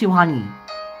want to, honey.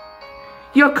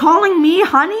 You're calling me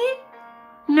honey?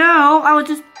 No, I was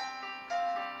just...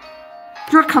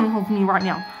 You're coming home with me right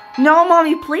now. No,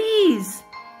 Mommy, please.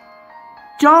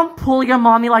 Don't pull your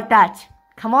mommy like that.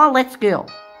 Come on, let's go.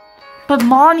 But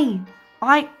Mommy,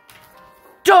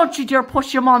 Don't you dare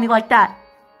push your mommy like that.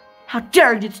 How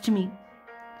dare you do this to me?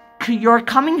 You're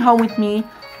coming home with me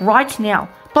right now.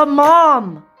 But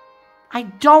Mom, I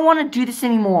don't want to do this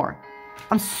anymore.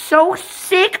 I'm so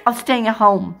sick of staying at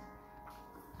home.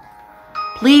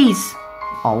 Please.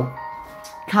 Oh,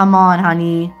 come on,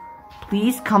 honey.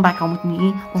 Please come back home with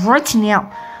me right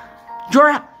now.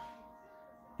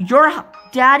 Your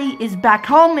daddy is back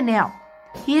home now.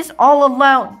 He's all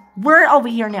alone. We're over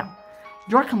here now.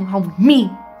 You're coming home with me.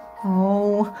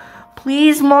 Oh,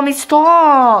 please, Mommy,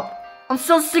 stop. I'm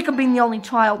so sick of being the only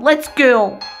child. Let's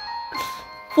go.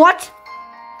 What?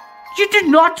 You did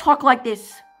not talk like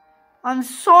this. I'm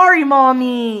sorry,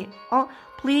 Mommy. Oh,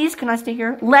 please, can I stay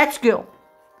here? Let's go.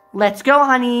 Let's go,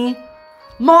 honey.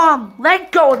 Mom,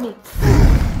 let go of me.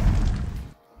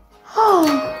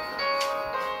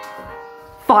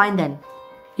 Fine then.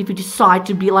 If you decide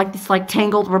to be like this, like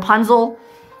tangled Rapunzel,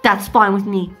 that's fine with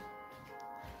me.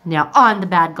 Now I'm the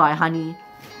bad guy, honey.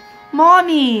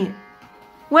 Mommy!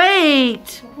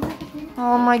 Wait!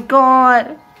 Oh my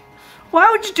god. Why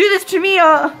would you do this to me,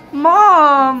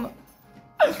 Mom?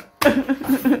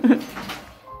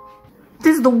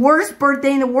 This is the worst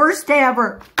birthday and the worst day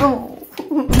ever. Oh.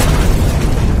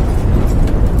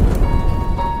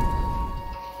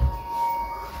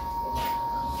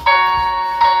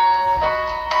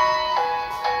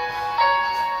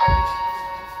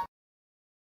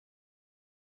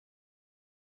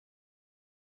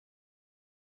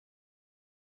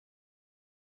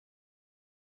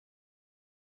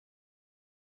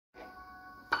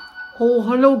 Oh,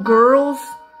 hello, girls.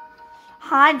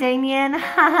 Hi, Damien.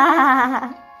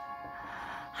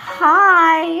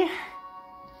 Hi.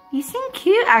 You seem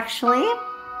cute, actually.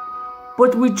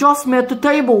 But we just met at the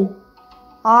table.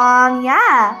 Yeah.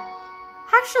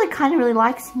 I actually kind of really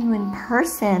like seeing you in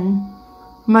person.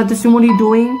 Madison, what are you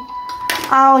doing?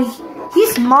 Oh,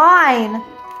 he's mine.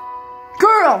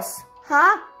 Girls!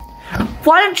 Huh?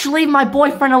 Why don't you leave my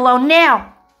boyfriend alone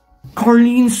now?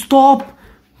 Karleen, stop!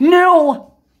 No!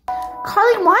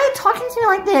 Karleen, why are you talking to me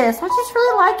like this? I just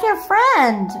really like your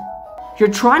friend.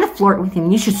 You're trying to flirt with him.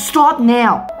 You should stop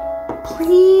now.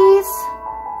 Please?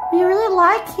 We really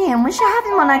like him. We should have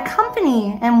him on our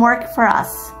company and work for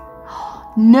us.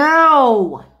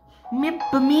 No!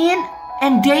 But me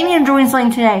and Damien are doing something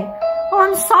today. Oh,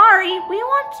 I'm sorry. We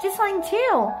want to do something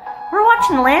too. We're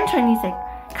watching lantern music.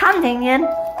 Come, Damien.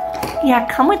 Yeah,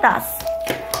 come with us.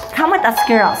 Come with us,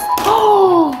 girls.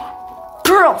 Oh!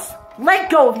 Girls, let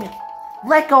go of me.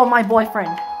 Let go of my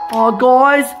boyfriend. Oh,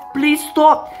 guys, please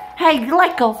stop. Hey,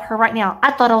 let go of her right now.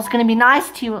 I thought I was going to be nice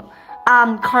to you,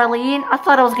 Karleen. I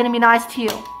thought I was going to be nice to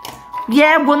you.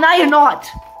 Yeah, well, now you're not.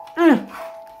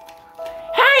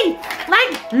 Hey,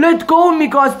 let go of me,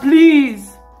 guys,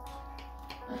 please.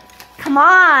 Come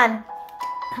on.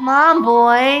 Come on,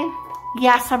 boy.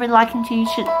 Yes, I really like him too. You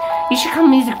should come to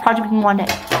music project with me one day.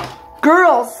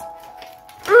 Girls.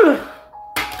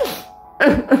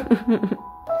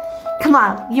 Come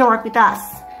on, you work with us.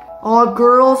 Oh,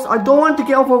 girls, I don't want to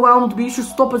get overwhelmed, but you should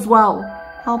stop as well.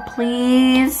 Oh,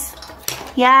 please.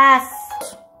 Yes.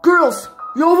 Girls,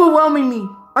 you're overwhelming me.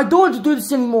 I don't want to do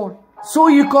this anymore. So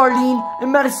are you, Karleen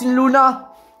and Madison Luna.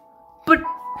 But...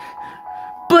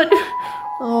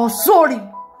 Oh, sorry.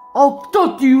 I'll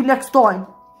talk to you next time.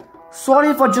 Sorry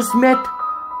if I just met,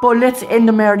 but let's end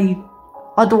the married.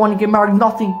 I don't want to get married,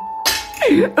 nothing.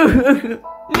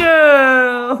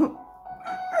 No.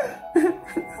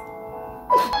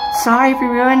 Sorry if you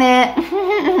ruined it.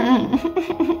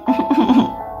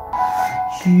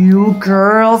 You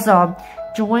girls are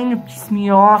trying to piss me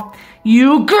off.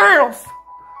 You girls!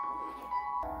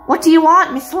 What do you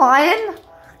want, Miss Lion?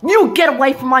 You get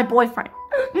away from my boyfriend.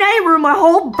 Now you ruined my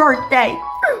whole birthday.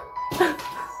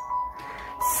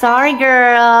 Sorry,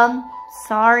 girl.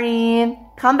 Sorry.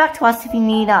 Come back to us if you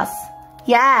need us.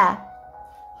 Yeah.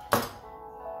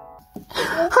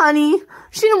 Honey,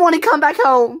 she didn't want to come back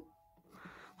home.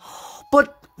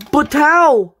 But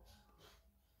how?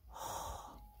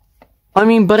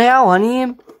 But how,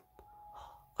 honey?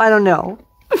 I don't know.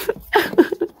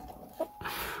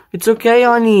 It's okay,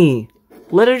 honey.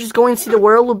 Let her just go and see the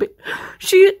world a little bit.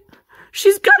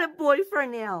 She's got a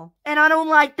boyfriend now, and I don't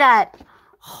like that.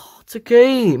 It's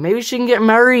okay. Maybe she can get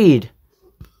married.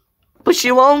 But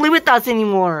she won't live with us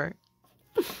anymore.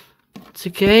 It's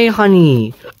okay,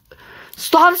 honey.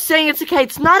 Stop saying it's okay.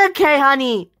 It's not okay,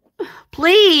 honey.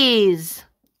 Please.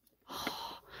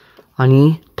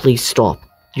 Honey, please stop.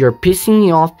 You're pissing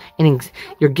me off and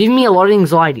you're giving me a lot of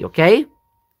anxiety, okay?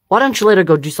 Why don't you let her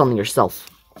go do something yourself?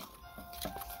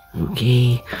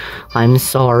 Okay, I'm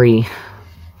sorry.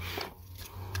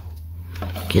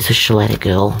 Guess I should let it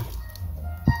go.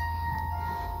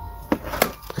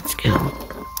 Let's go.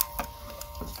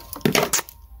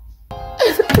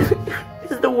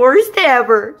 This is the worst day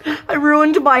ever. I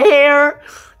ruined my hair.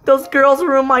 Those girls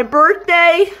ruined my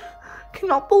birthday.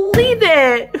 Cannot believe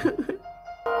it.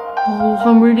 Oh,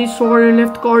 I'm really sorry I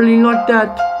left Karleen like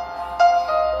that.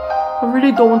 I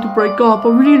really don't want to break up. I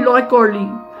really like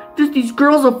Karleen. Just these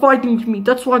girls are fighting with me.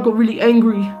 That's why I got really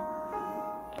angry.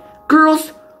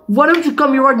 Girls, why don't you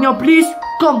come here right now, please?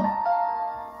 Come.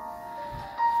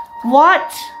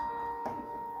 What?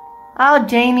 Oh,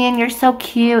 Damien, you're so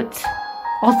cute.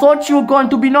 I thought you were going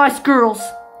to be nice girls.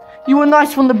 You were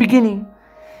nice from the beginning.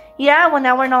 Yeah, well,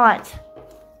 now we're not.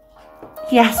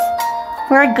 Yes,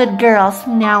 we're good girls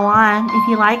from now on, if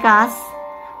you like us.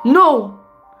 No!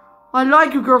 I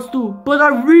like you girls too, but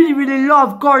I really, really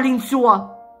love Karleen Sua.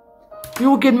 We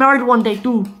will get married one day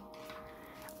too.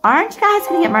 Aren't you guys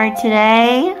gonna get married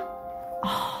today?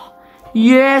 Oh,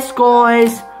 yes,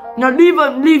 guys. Now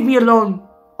leave me alone.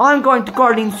 I'm going to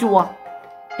Karleen Sua.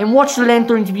 And watch the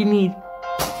lanterns if you need.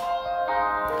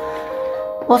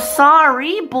 Well,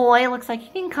 sorry, boy. Looks like you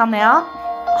didn't come out.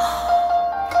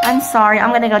 I'm sorry.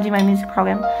 I'm gonna go do my music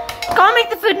program. Go make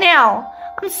the food now.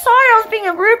 I'm sorry I was being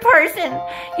a rude person.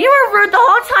 You were rude the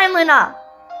whole time, Luna.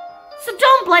 So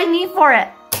don't blame me for it.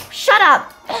 Shut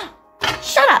up.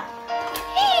 Shut up.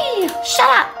 Hey, shut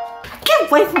up. Get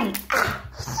away from me.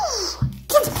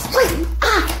 Get away from me.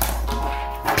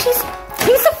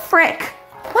 Piece of frick.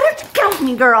 Why don't you get off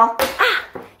me, girl?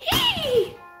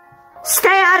 Hey.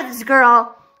 Stay out of this,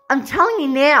 girl. I'm telling you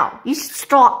now. You should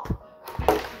stop.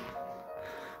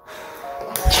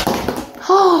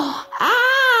 Oh,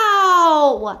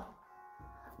 ow!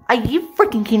 Are you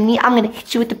freaking kidding me? I'm gonna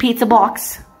hit you with the pizza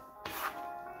box.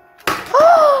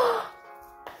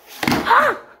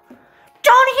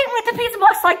 Don't hit me with the pizza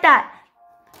box like that.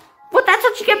 Well, that's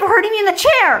what you get for hurting me in the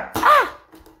chair.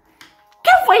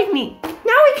 Get away from me.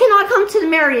 Now we cannot come to the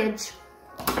marriage.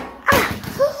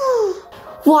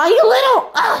 Why, you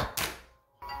little?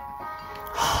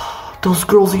 Those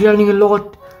girls are yelling a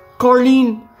lot.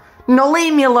 Karleen. No,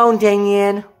 leave me alone,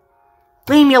 Damien.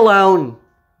 Leave me alone.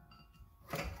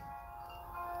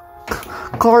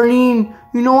 Karleen,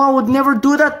 you know I would never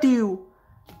do that to you.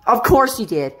 Of course you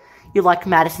did. You like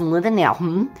Madison and Linda now,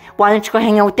 Why don't you go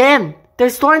hang out with them? They're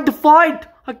starting to fight.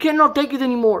 I cannot take it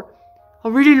anymore. I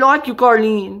really like you,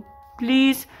 Karleen.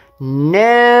 Please?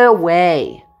 No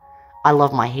way. I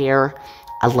love my hair.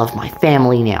 I love my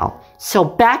family now. So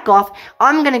back off.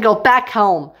 I'm gonna go back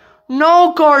home.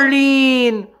 No,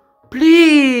 Karleen.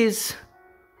 Please.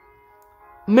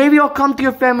 Maybe I'll come to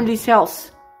your family's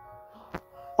house.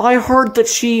 I heard that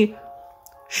she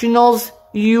knows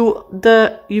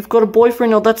you've got a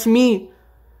boyfriend. No, that's me.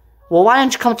 Well, why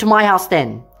don't you come to my house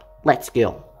then? Let's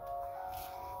go.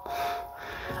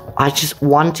 I just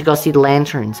wanted to go see the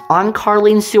lanterns. I'm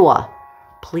Karleen Sua.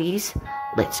 Please,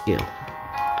 let's go.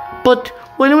 But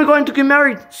when are we going to get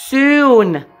married?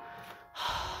 Soon.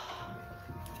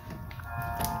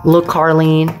 Look,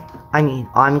 Karleen.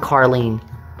 I'm Karleen.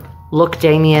 Look,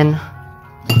 Damien.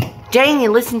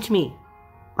 Damien, listen to me.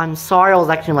 I'm sorry I was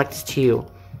acting like this to you.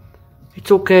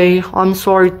 It's okay. I'm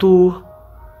sorry too.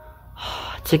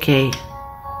 It's okay.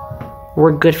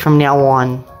 We're good from now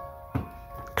on.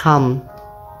 Come.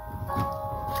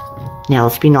 Now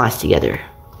let's be nice together.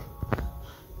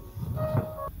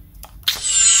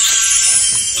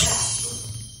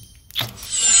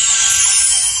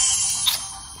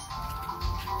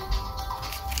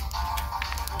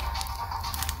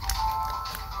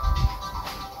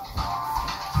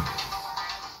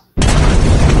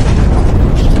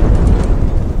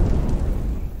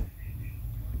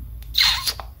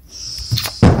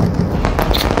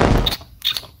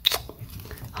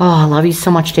 Oh, I love you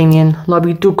so much, Damien. Love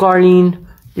you too, Karleen.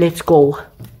 Let's go.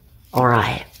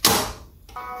 Alright.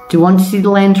 Do you want to see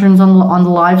the lanterns on the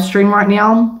live stream right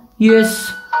now?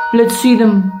 Yes. Let's see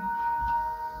them.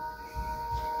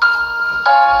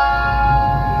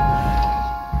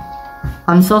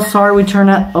 I'm so sorry we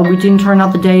didn't turn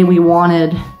out the day we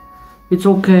wanted. It's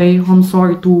okay. I'm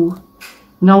sorry too.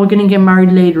 Now we're gonna get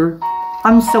married later.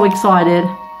 I'm so excited.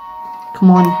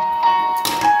 Come on.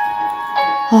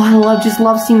 Oh, I just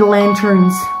love seeing the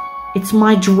lanterns. It's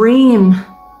my dream.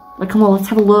 Like, come on, let's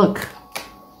have a look.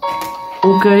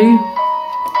 Okay.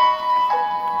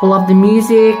 I love the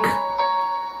music.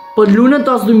 But Luna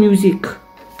does the music.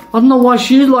 I don't know why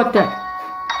she's like that.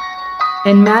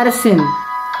 And Madison,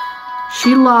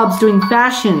 she loves doing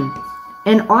fashion.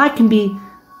 And I can be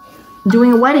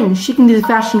doing a wedding. She can do the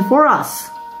fashion for us.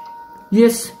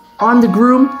 Yes, I'm the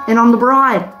groom and I'm the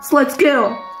bride. So let's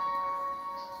go.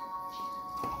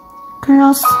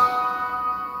 Girls,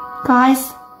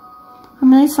 guys,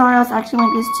 I'm really sorry I was acting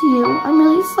like this to you. I'm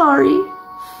really sorry.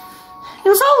 It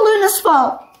was all Luna's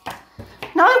fault.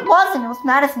 No, it wasn't. It was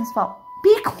Madison's fault.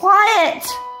 Be quiet.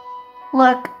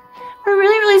 Look, we're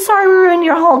really, really sorry we ruined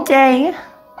your whole day.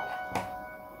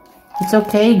 It's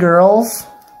okay, girls.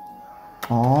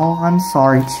 Oh, I'm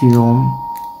sorry too.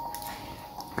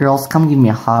 Girls, come give me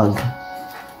a hug.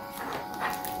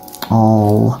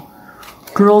 Oh.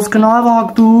 Girls, can I have a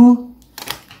hug too?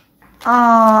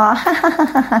 Aww.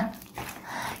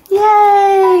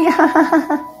 Yay.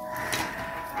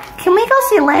 Can we go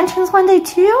see lanterns one day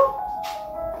too?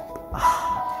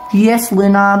 Yes,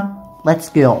 Luna. Let's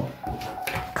go.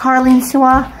 Karleen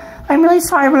Sua, I'm really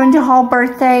sorry I ruined your whole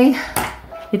birthday.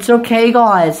 It's okay,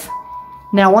 guys.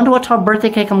 Now, I wonder what type of birthday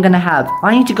cake I'm gonna have.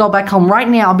 I need to go back home right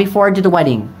now before I do the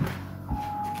wedding.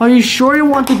 Are you sure you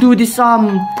want to do this,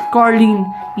 Karleen?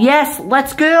 Yes,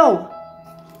 let's go.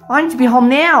 I need to be home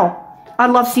now. I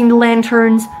love seeing the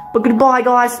lanterns. But goodbye,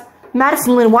 guys.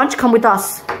 Madison, Lynn, why don't you come with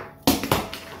us?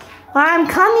 I'm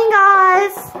coming,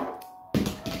 guys.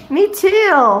 Me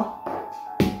too.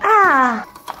 Ah.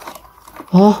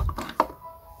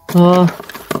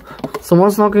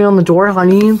 Someone's knocking on the door,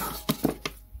 honey.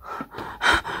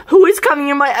 Who is coming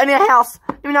in my house?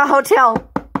 In our hotel?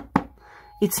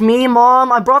 It's me,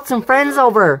 Mom. I brought some friends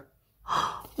over.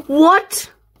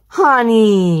 What?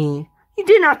 Honey, you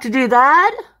didn't have to do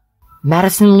that.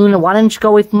 Madison and Luna, why don't you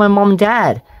go with my mom and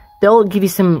dad? They'll give you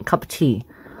some cup of tea.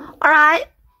 Alright.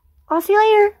 I'll see you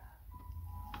later.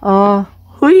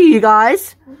 Who are you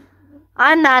guys?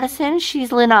 I'm Madison.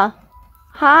 She's Luna.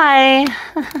 Hi.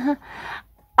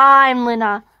 I'm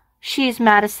Luna. She's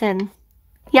Madison.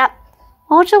 Yep.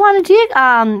 What do you want to do,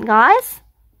 guys?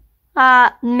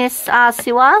 Miss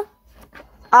Sua?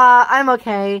 I'm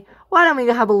okay. Why don't we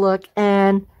go have a look?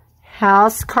 And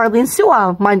how's Karleen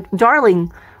Sua, my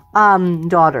darling,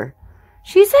 daughter?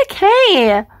 She's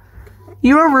okay.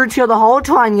 You were rude to her the whole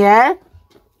time, yeah?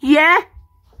 Yeah?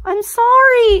 I'm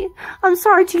sorry. I'm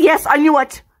sorry too. Yes, I knew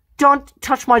it. Don't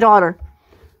touch my daughter.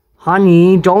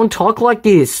 Honey, don't talk like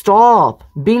this. Stop.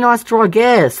 Be nice to our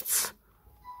guests.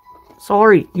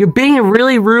 Sorry. You're being a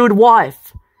really rude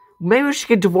wife. Maybe we should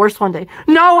get divorced one day.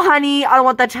 No, honey. I don't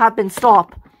want that to happen.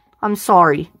 Stop. I'm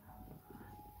sorry.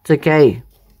 It's okay.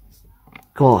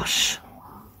 Gosh.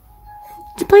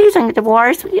 Please don't get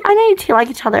divorced. I know you two like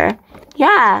each other.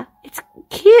 Yeah. It's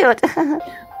cute.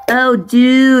 Oh,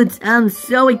 dudes. I'm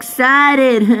so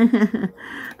excited.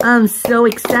 I'm so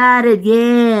excited,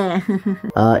 yeah.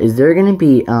 Is there gonna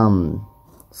be,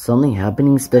 something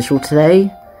happening special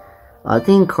today? I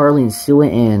think Karleen Sua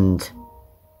and,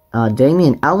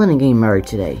 Damien and Alan are getting married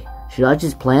today. Should I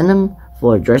just plan them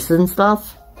for dresses and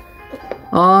stuff?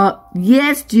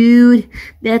 Yes, dude.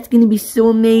 That's gonna be so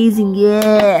amazing,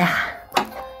 yeah.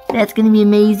 That's gonna be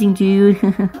amazing, dude.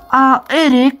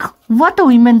 Eric, what are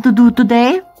we meant to do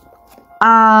today?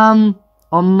 I'm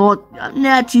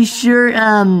not too sure,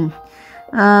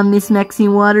 Miss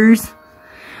Maxine Waters.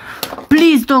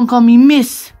 Please don't call me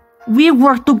Miss. We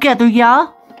work together, yeah?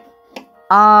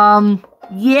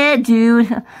 Yeah,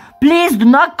 dude. Please do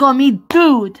not call me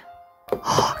dude.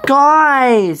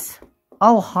 Guys!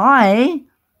 Oh, hi.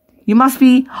 You must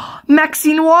be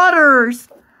Maxine Waters.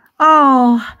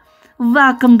 Oh,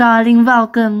 welcome, darling,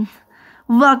 welcome.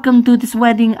 Welcome to this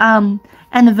wedding,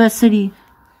 anniversary.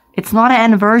 It's not an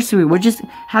anniversary. We're just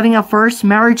having our first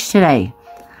marriage today.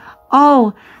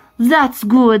 Oh, that's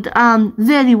good.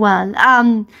 Very well.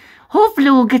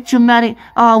 Hopefully we'll get you married,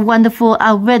 wonderful,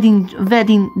 wedding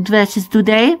dresses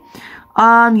today.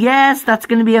 Yes, that's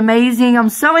gonna be amazing. I'm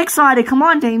so excited. Come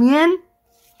on, Damien.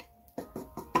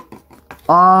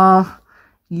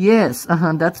 Yes,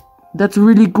 that's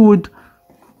really good.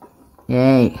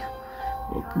 Hey,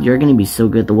 you're gonna be so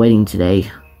good at the wedding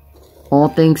today. Oh,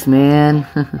 thanks, man.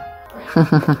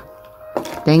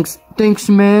 Thanks,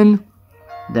 man.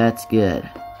 That's good.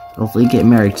 Hopefully get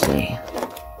married today.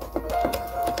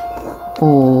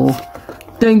 Oh,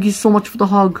 thank you so much for the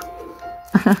hug.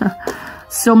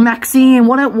 So, Maxine,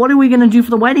 what are we gonna do for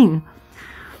the wedding?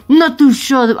 Not too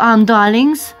sure,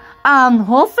 darlings.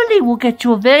 Hopefully we'll get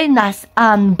you a very nice,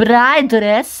 bride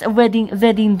dress,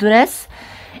 wedding dress.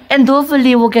 And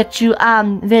hopefully we'll get you,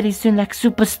 very soon, like,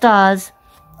 superstars.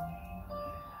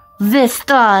 We're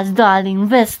stars, darling,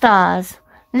 we're stars.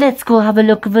 Let's go have a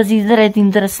look for the wedding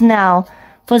dress now.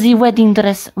 For the wedding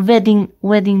dresses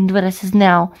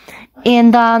now.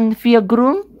 And, for your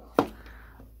groom?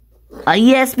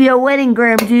 Yes, be a wedding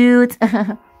groom, dude.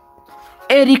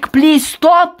 Eric, please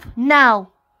stop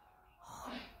now.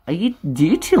 Do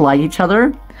you two like each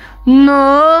other?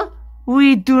 No,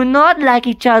 we do not like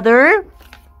each other.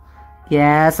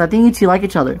 Yes, I think you two like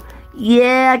each other.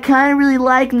 Yeah, I kind of really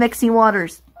like Maxine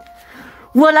Waters.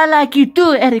 Well, I like you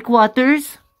too, Eric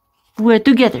Waters. We're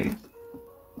together.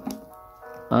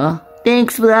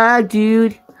 Thanks for the hug,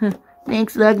 dude.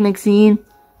 Thanks for the hug, Maxine.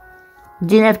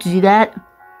 Didn't have to do that.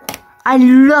 I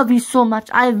love you so much.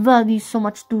 I love you so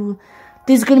much too.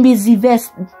 This is gonna be the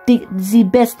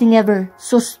best thing ever.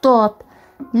 So stop.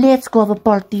 Let's go have a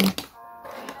party.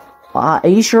 Are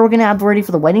you sure we're gonna have ready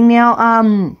for the wedding now?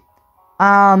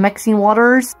 Maxine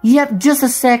Waters? Yep, just a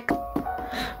sec.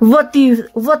 What do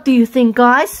you think,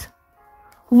 guys?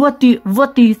 What do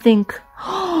you think?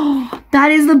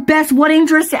 That is the best wedding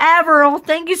dress ever. Oh,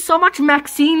 thank you so much,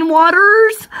 Maxine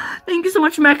Waters. Thank you so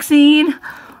much, Maxine.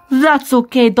 That's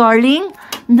okay, darling.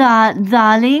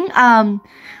 Darling,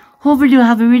 hopefully you'll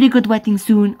have a really good wedding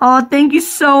soon. Oh, thank you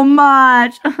so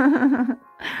much.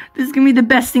 This is gonna be the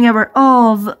best thing ever.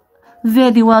 Oh,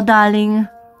 very well, darling.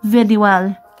 Very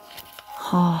well.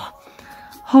 Oh,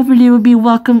 hopefully you'll be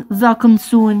welcome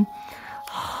soon.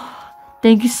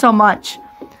 Thank you so much.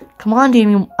 Come on,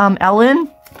 Damien. Ellen,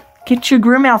 get your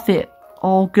groom outfit.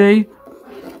 Okay.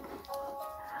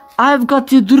 I've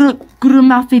got your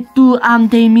groom outfit too,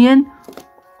 Damien.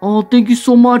 Oh, thank you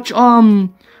so much,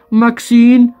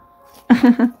 Maxine.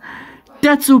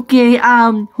 That's okay.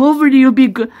 Hopefully you'll be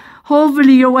good.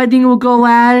 Hopefully your wedding will go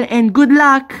well, and good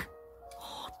luck.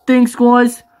 Thanks,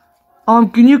 guys.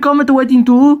 Can you come at the wedding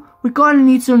too? We kinda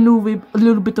need some a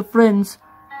little bit of friends.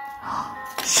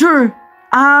 Sure.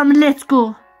 Let's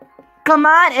go. Come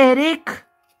on, Eric.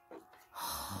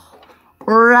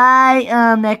 Alright,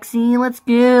 Maxine, let's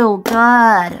go.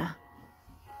 God.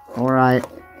 Alright,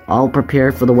 I'll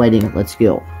prepare for the wedding. Let's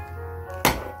go.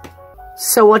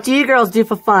 So what do you girls do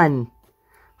for fun?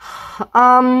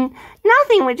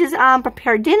 Nothing. We just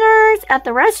prepare dinners at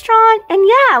the restaurant, and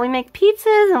yeah, we make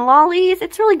pizzas and lollies.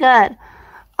 It's really good.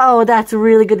 Oh, that's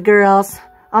really good, girls.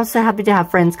 I'm so happy to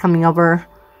have friends coming over.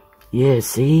 Yeah,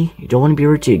 see? You don't want to be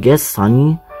rude to your guests,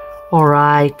 honey.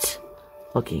 Alright.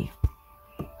 Okay.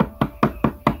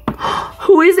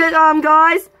 Who is it,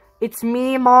 guys? It's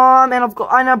me, Mom, and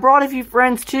I brought a few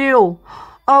friends too.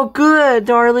 Oh, good,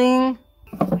 darling.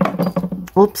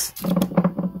 Oops.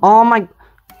 Oh my.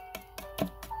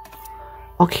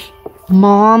 Okay,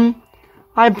 Mom,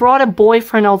 I brought a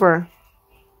boyfriend over.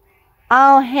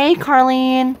 Oh, hey,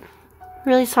 Karleen.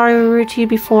 Really sorry we were rude to you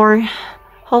before.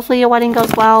 Hopefully your wedding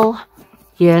goes well.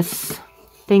 Yes.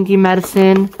 Thank you,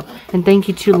 Madison. And thank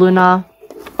you to Luna.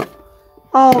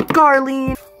 Oh,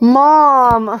 Karleen.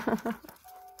 Mom!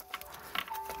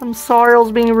 I'm sorry I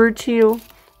was being rude to you.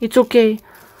 It's okay.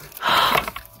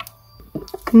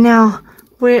 Now,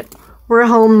 we're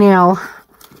home now.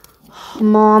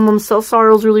 Mom, I'm so sorry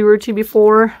I was really rude to you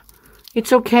before.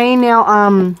 It's okay now,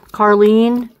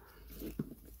 Karleen.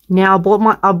 Now I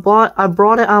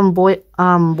brought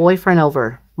a boyfriend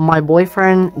over. My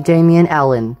boyfriend, Damien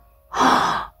Allen.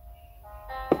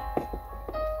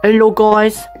 Hello,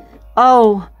 guys.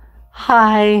 Oh,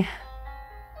 hi.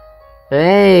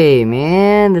 Hey,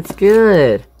 man, that's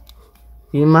good.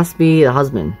 You must be the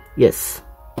husband. Yes.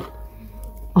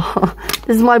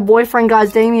 This is my boyfriend,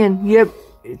 guys, Damien. Yep,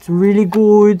 it's really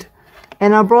good.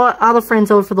 And I brought other friends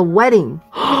over for the wedding.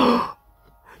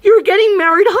 You're getting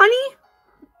married, honey?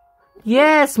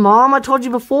 Yes, Mom, I told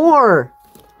you before.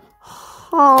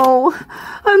 Oh,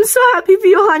 I'm so happy for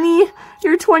you, honey.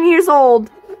 You're 20 years old.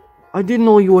 I didn't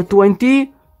know you were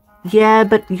 20. Yeah,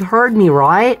 but you heard me,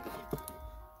 right?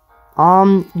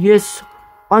 Yes,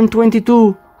 I'm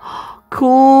 22.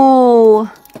 Cool.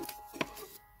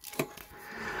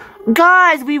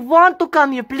 Guys, we want to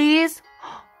come here, please.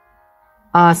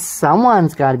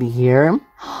 Someone's gotta be here.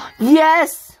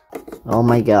 Yes. Oh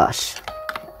my gosh.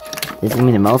 This is gonna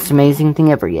be the most amazing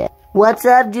thing ever yet. What's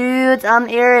up, dudes? I'm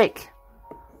Eric.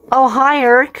 Oh, hi,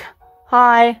 Eric.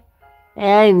 Hi.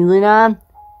 Hey, Luna.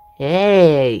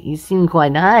 Hey, you seem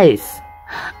quite nice.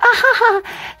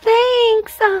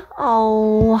 Thanks.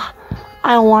 Oh,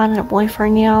 I wanted a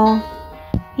boyfriend now.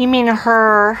 You mean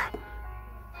her?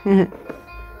 Hey,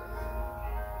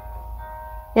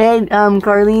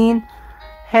 Karleen.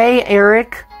 Hey,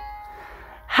 Eric.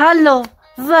 Hello,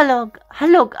 vlog.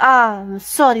 Hello,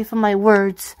 sorry for my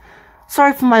words.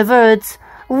 Sorry for my words.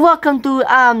 Welcome to,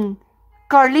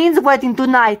 Karleen's wedding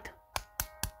tonight.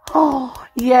 Oh,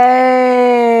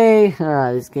 yay!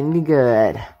 This is gonna be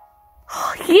good.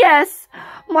 Yes,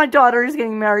 my daughter is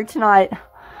getting married tonight.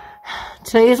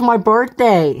 Today is my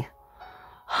birthday.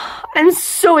 I'm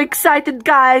so excited,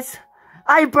 guys.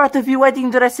 I brought a few wedding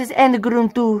dresses and a groom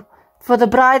too. For the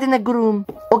bride and the groom.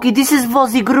 Okay, this is for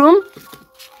the groom.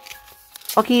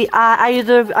 Okay,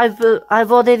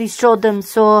 I've already showed them,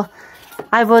 so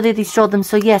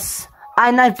yes.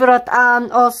 And I brought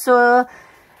also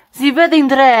the wedding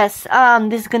dress.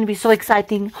 This is gonna be so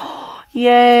exciting.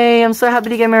 Yay, I'm so happy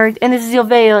to get married. And this is your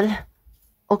veil.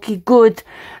 Okay, good.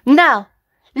 Now,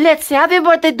 let's say happy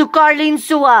birthday to Karleen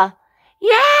Sua.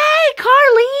 Yay,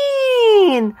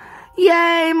 Karleen!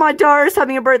 Yay, my daughter's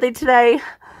having a birthday today.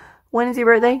 When is your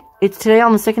birthday? It's today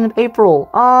on the 2nd of April.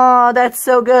 Oh, that's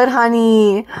so good,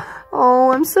 honey.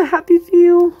 Oh, I'm so happy for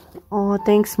you. Oh,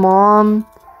 thanks, Mom.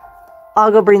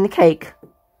 I'll go bring the cake.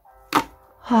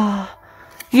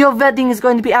 Your wedding is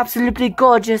going to be absolutely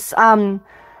gorgeous,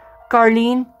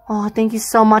 Karleen. Oh, thank you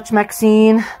so much,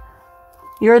 Maxine.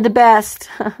 You're the best.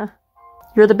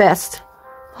 You're the best.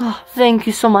 Oh, thank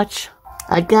you so much.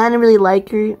 I kinda really like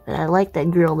her, and I like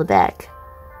that girl in the back.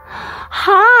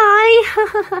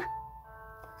 Hi!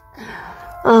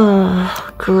 Oh,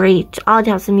 great. I'll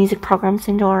have some music programs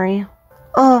in Dory.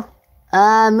 Oh,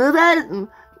 move out.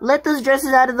 Let those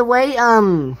dresses out of the way,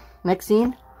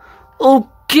 Maxine.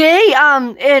 Okay,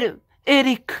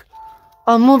 Eric.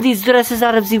 I'll move these dresses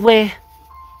out of the way.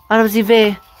 Out of the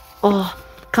way. Oh,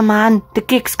 come on. The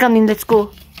cake's coming. Let's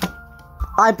go.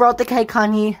 I brought the cake,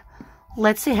 honey.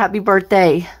 Let's say happy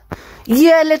birthday.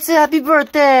 Yeah, let's say happy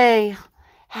birthday.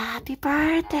 Happy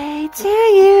birthday to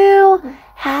you.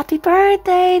 Happy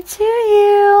birthday to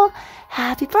you.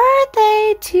 Happy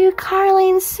birthday to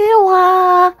Karleen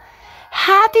Sua.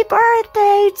 Happy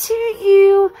birthday to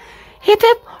you. Hip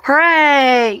hip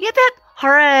hooray. Hip hip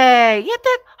hooray. Hip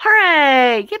hip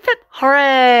hooray. Hip hip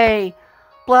hooray.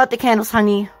 Blow out the candles,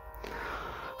 honey.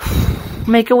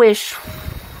 Make a wish.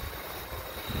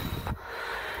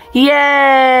 Yay!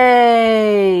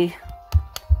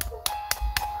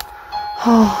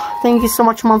 Oh, thank you so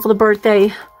much, Mom, for the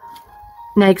birthday.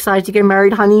 Now excited to get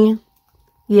married, honey?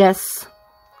 Yes.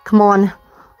 Come on.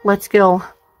 Let's go.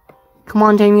 Come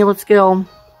on, Damien, let's go.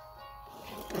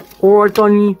 Alright,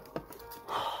 honey.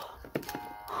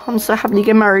 I'm so happy to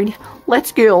get married.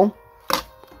 Let's go.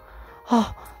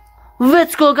 Oh,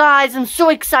 let's go, guys. I'm so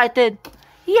excited.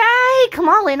 Yay! Come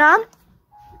on, Lena.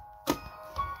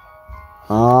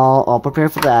 Oh, I'll prepare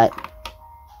for that.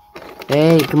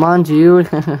 Hey, come on, dude.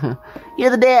 You're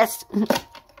the best.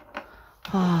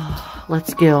 Oh,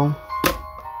 let's go.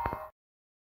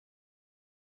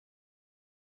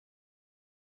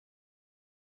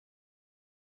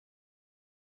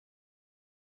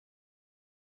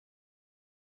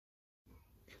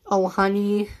 Oh,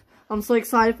 honey, I'm so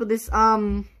excited for this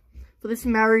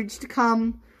marriage to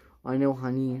come. I know,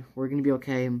 honey, we're gonna be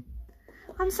okay.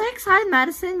 I'm so excited,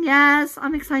 Madison. Yes,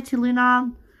 I'm excited too,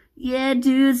 Luna. Yeah,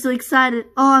 dude, so excited.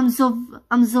 Oh,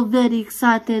 I'm so very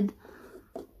excited.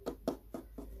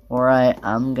 Alright,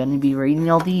 I'm gonna be reading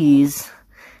all these.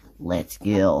 Let's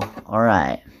go.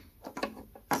 Alright.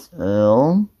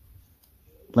 So,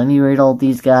 let me read all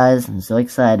these, guys. I'm so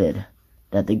excited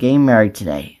that they getting married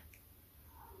today.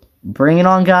 Bring it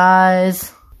on,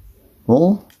 guys.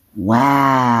 Oh,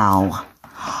 wow.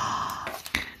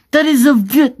 That is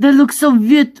that looks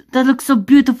so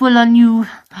beautiful on you.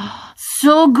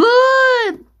 So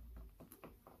good.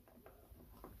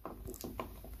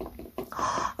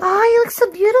 Oh, you look so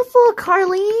beautiful,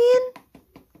 Karleen.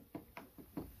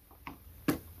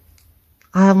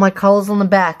 I have my colors on the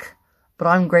back, but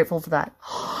I'm grateful for that.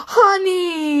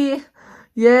 Honey!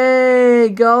 Yay!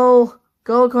 Go,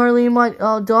 Karleen, my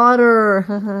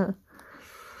daughter.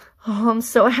 Oh, I'm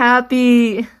so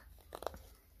happy.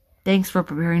 Thanks for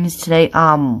preparing this today,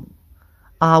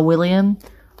 William.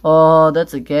 Oh,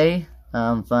 that's okay.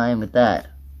 I'm fine with that.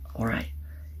 Alright.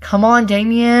 Come on,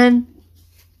 Damien.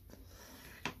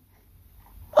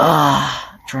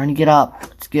 Trying to get up.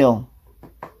 Let's go.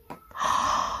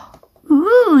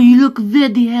 Ooh, you look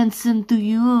very handsome to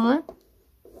you.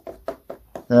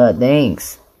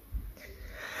 Thanks.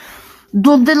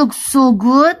 Don't they look so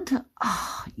good?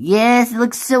 Oh, yes, it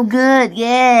looks so good.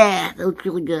 Yeah, they look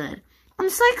really good. I'm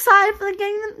so excited for to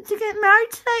get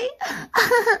married today.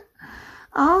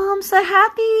 Oh, I'm so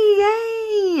happy.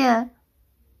 Yay.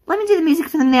 Let me do the music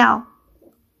for them now.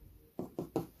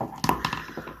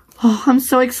 Oh, I'm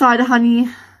so excited, honey.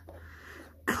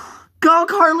 Go,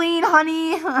 Karleen,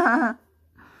 honey.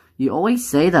 You always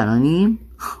say that, honey.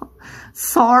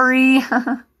 Sorry.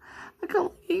 I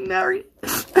can't get married.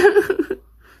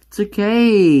 It's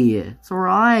okay. It's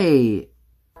alright.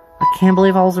 I can't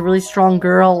believe I was a really strong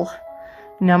girl.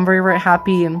 And I'm very, very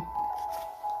happy. And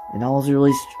I was a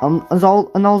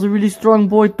really strong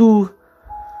boy too.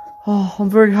 Oh, I'm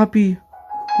very happy.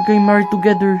 We're getting married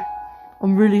together.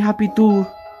 I'm really happy too.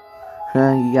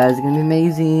 You guys are gonna be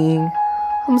amazing.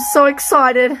 I'm so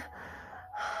excited.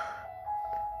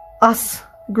 Us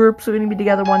groups are gonna be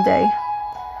together one day.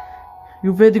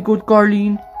 You're very good,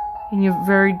 Karleen. And you're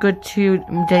very good too,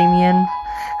 Damien.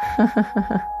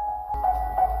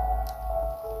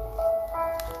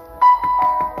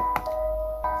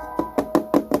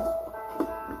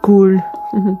 Cool.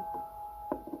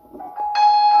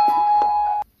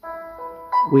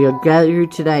 We are gathered here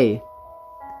today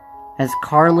as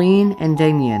Karleen and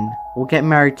Damien will get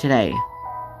married today.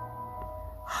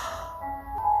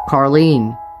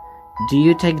 Karleen, do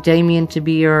you take Damien to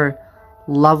be your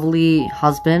lovely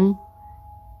husband?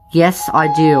 Yes, I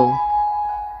do.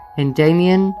 And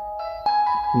Damien,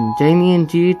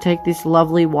 do you take this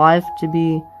lovely wife to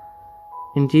be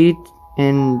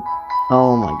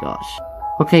oh my gosh.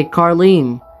 Okay,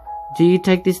 Karleen, do you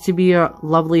take this to be your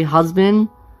lovely husband?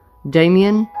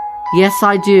 Damien? Yes,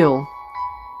 I do.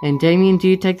 And Damien, do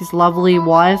you take this lovely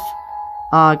wife,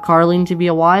 Karleen, to be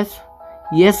a wife?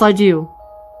 Yes, I do.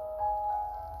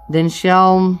 Then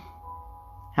how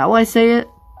do I say it?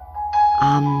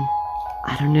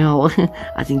 I don't know.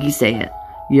 I think you say it.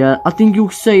 Yeah, I think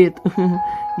you say it.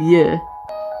 Yeah.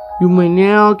 You may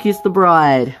now kiss the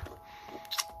bride.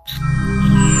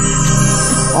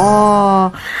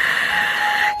 Oh.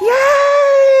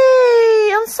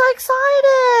 Yay! I'm so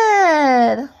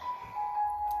excited.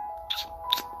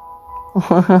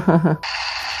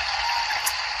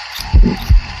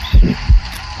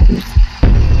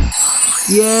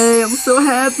 Yay, I'm so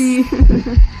happy.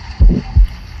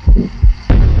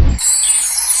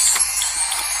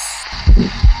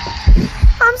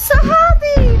 I'm so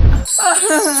happy.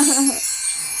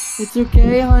 It's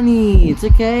okay, honey. It's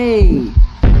okay. Yay!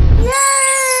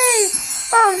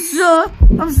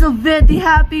 I'm so very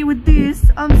happy with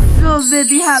this. I'm so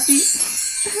very happy.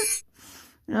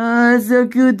 Oh, so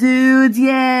good, dude.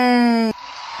 Yay.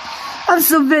 I'm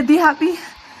so very happy.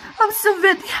 I'm so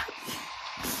very happy.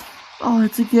 Oh,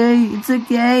 it's okay. It's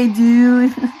okay,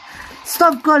 dude.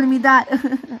 Stop calling me that.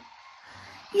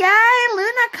 Yay,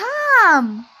 Luna,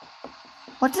 come.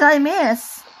 What did I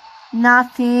miss?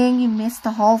 Nothing. You missed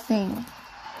the whole thing.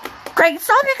 Greg, it's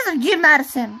all because of you,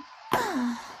 Madison.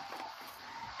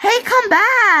 Hey, come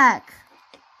back.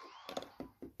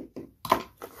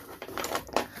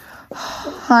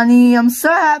 Honey, I'm so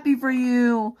happy for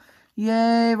you.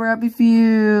 Yay, we're happy for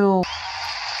you.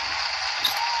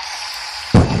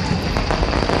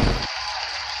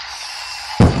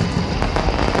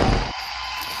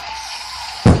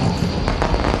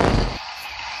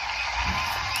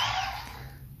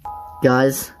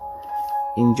 Guys,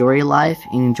 enjoy your life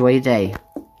and enjoy your day.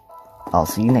 I'll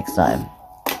see you next time.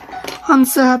 I'm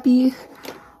so happy.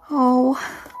 Oh,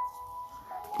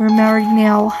 we're married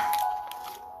now.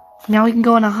 Now we can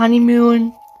go on a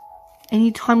honeymoon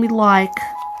anytime we like.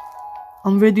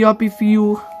 I'm really happy for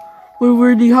you. We're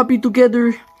really happy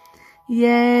together.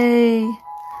 Yay.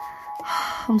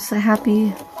 I'm so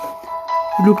happy.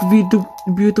 You look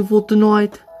beautiful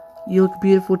tonight. You look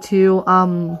beautiful too.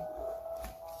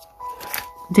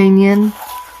 Damien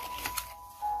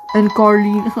and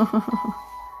Karleen.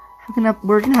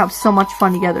 we're gonna have so much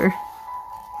fun together.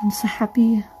 I'm so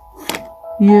happy.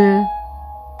 Yeah.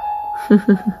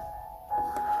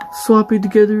 So happy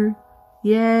together.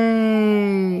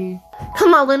 Yay.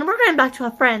 Come on, Luna, we're going back to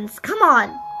our friends. Come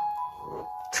on.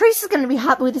 Teresa's gonna be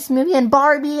happy with this movie, and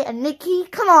Barbie and Nikki.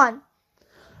 Come on.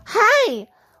 Hey,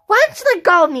 why don't you let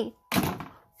go of me?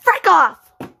 Frick off.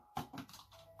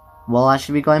 Well, I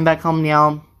should be going back home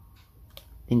now.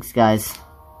 Thanks, guys.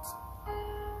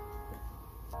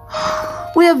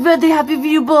 We are very happy for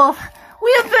you both.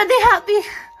 We are very happy.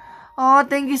 Oh,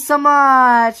 thank you so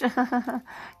much.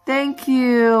 Thank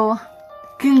you.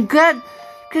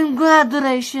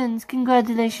 Congratulations.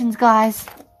 Congratulations, guys.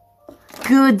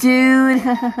 Good, dude.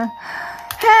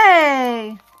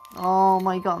 Hey. Oh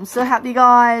my god, I'm so happy,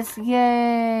 guys.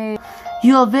 Yay.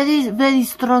 You're a very, very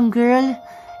strong girl.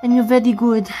 And you're very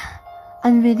good.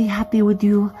 I'm very happy with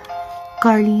you,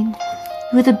 Karleen.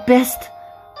 You're the best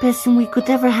person we could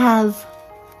ever have.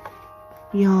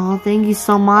 Yeah, thank you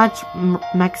so much,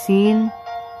 Maxine.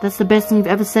 That's the best thing you've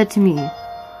ever said to me.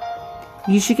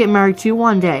 You should get married too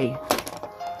one day.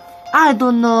 I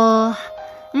don't know.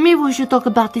 Maybe we should talk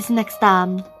about this next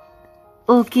time.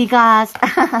 Okay, guys.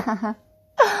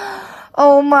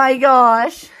 Oh my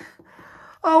gosh.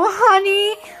 Oh,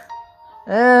 honey.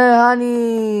 Hey,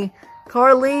 honey.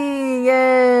 Karleen,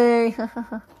 yay.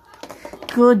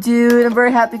 Good, dude. I'm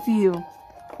very happy for you.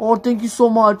 Oh, thank you so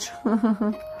much.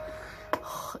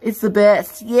 It's the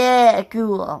best. Yeah,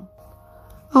 cool.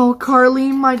 Oh,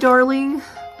 Karleen, my darling.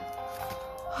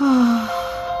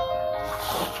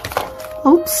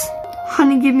 Oops.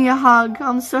 Honey, give me a hug.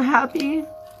 I'm so happy.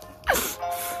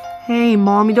 Hey,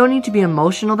 Mom, you don't need to be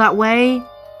emotional that way.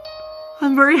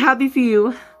 I'm very happy for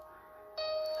you.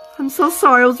 I'm so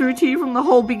sorry I was rude to you from the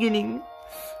whole beginning.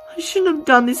 I shouldn't have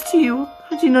done this to you.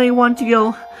 I didn't know you wanted to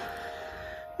go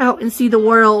out and see the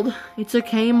world. It's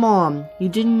okay, Mom. You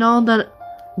didn't know that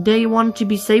they wanted to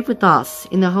be safe with us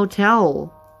in the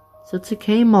hotel. So it's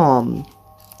okay, Mom.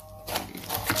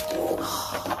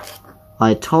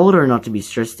 I told her not to be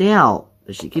stressed out,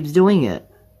 but she keeps doing it.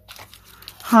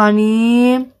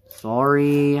 Honey.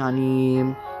 Sorry,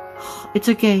 honey. It's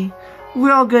okay.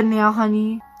 We're all good now,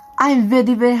 honey. I'm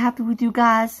very, very happy with you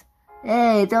guys.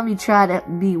 Hey, don't be trying to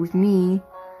be with me.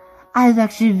 I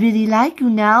actually really like you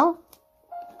now.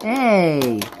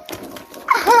 Hey.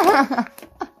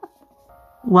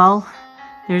 Well,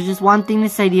 there's just one thing to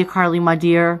say to you, Karleen, my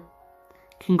dear.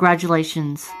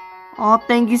 Congratulations. Oh,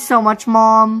 thank you so much,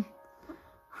 Mom.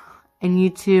 And you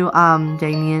too,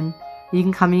 Damien. You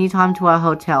can come anytime to our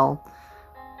hotel.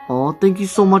 Oh, thank you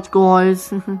so much,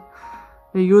 guys.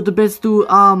 Hey, you're the best too,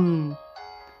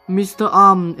 Mr.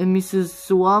 and Mrs.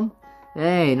 Sua.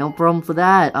 Hey, no problem for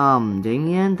that,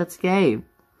 Damien. That's okay.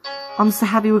 I'm so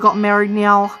happy we got married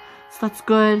now. So that's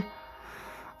good.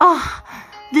 Oh,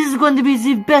 this is going to be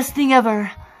the best thing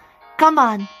ever. Come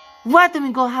on, why don't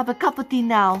we go have a cup of tea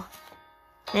now?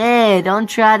 Hey, don't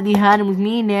try to be hiding with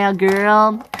me now,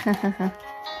 girl.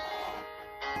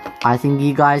 I think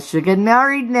you guys should get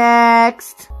married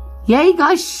next. Yeah, you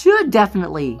guys should,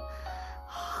 definitely.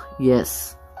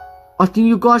 Yes. I think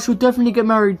you guys should definitely get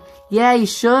married. Yeah, you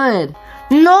should.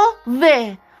 No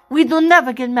way. We do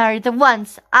never get married at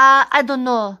once. I don't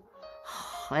know.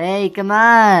 Hey, come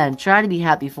on. Try to be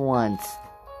happy for once.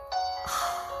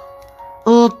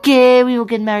 Okay, we will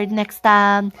get married next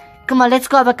time. Come on, let's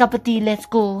go have a cup of tea. Let's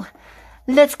go.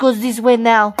 Let's go this way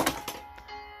now.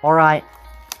 Alright.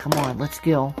 Come on, let's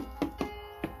go.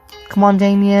 Come on,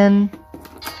 Damien.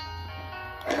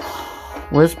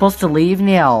 We're supposed to leave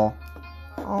now.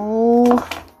 Oh.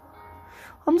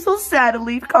 I'm so sad to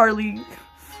leave Karleen.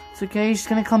 It's okay, she's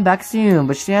gonna come back soon,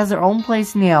 but she has her own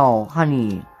place now,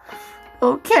 honey.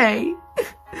 Okay.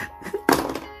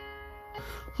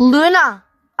 Luna,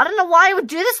 I don't know why you would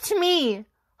do this to me.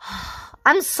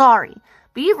 I'm sorry,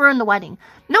 but you ruined the wedding.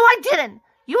 No, I didn't.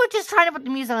 You were just trying to put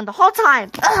the music on the whole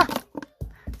time. Ugh.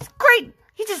 It's great.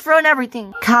 You just ruined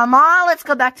everything. Come on, let's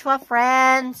go back to our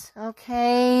friends.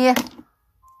 Okay.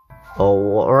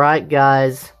 Oh, alright,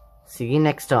 guys. See you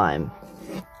next time.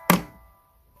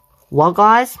 Well,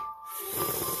 guys,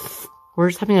 we're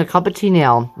just having a cup of tea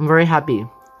now. I'm very happy.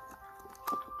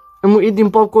 And we're eating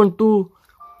popcorn too.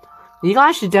 You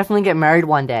guys should definitely get married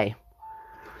one day.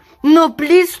 No,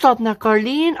 please stop now,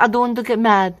 Karleen. I don't want to get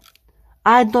mad.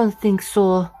 I don't think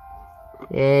so.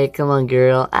 Hey, come on,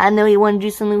 girl. I know you want to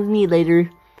do something with me later.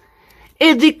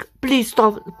 Eric, please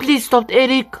stop. Please stop,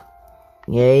 Eric.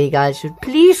 Yeah, you guys should.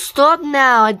 Please stop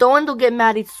now. I don't want to get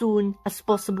married soon as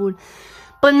possible.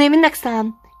 But maybe next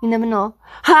time. You never know.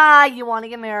 Ha! You want to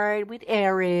get married with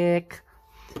Eric.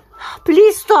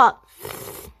 Please stop.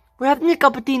 We're having a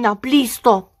cup of tea now. Please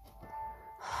stop.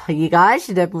 You guys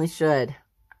definitely should.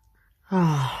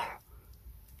 Oh,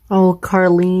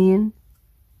 Karleen.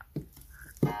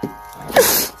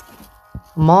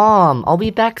 Mom, I'll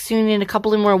be back soon in a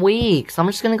couple of more weeks. I'm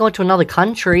just gonna go to another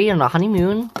country on a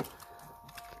honeymoon.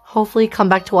 Hopefully come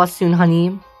back to us soon,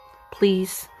 honey.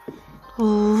 Please.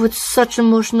 Oh, it's such an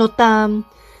emotional time.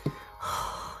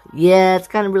 Yeah, it's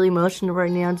kind of really emotional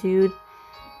right now, dude.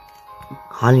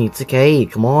 Honey, it's okay.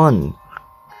 Come on.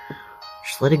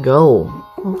 Just let it go.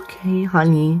 Okay,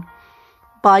 honey.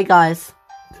 Bye, guys.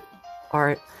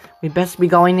 Alright, we best be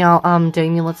going now.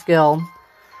 Damien, let's go.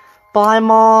 Bye,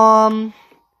 Mom.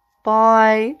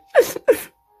 Bye. It's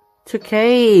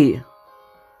okay.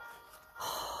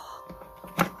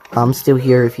 I'm still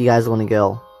here if you guys want to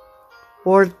go.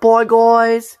 Or bye,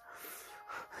 guys.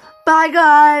 Bye,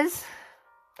 guys.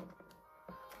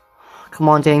 Come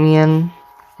on, Damien.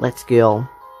 Let's go.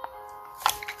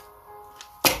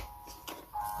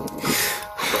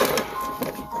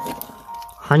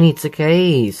 Honey, it's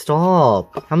okay.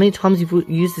 Stop. How many times have you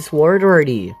used this word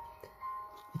already?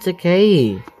 It's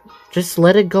okay. Just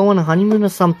let it go on a honeymoon or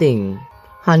something.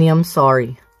 Honey, I'm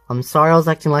sorry. I'm sorry I was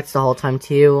acting like this the whole time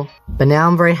too. But now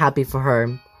I'm very happy for her.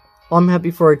 I'm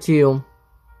happy for her too.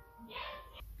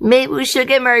 Maybe we should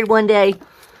get married one day.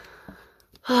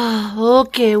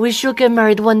 Okay, we should get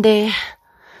married one day.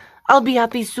 I'll be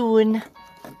happy soon.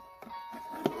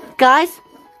 Guys,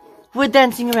 we're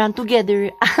dancing around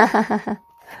together.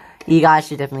 You guys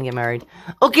should definitely get married.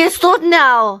 Okay, stop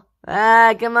now.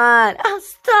 Come on.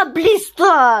 Stop, please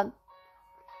stop.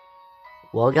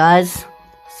 Well, guys,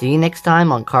 see you next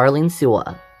time on Karleen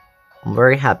Sua. I'm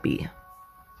very happy.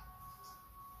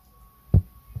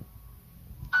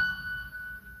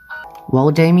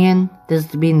 Well, Damien, this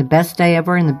has been the best day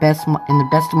ever and the best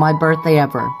of my birthday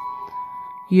ever.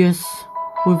 Yes,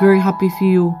 we're very happy for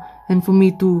you and for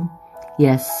me too.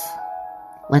 Yes.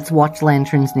 Let's watch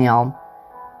lanterns now.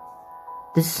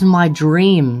 This is my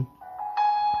dream.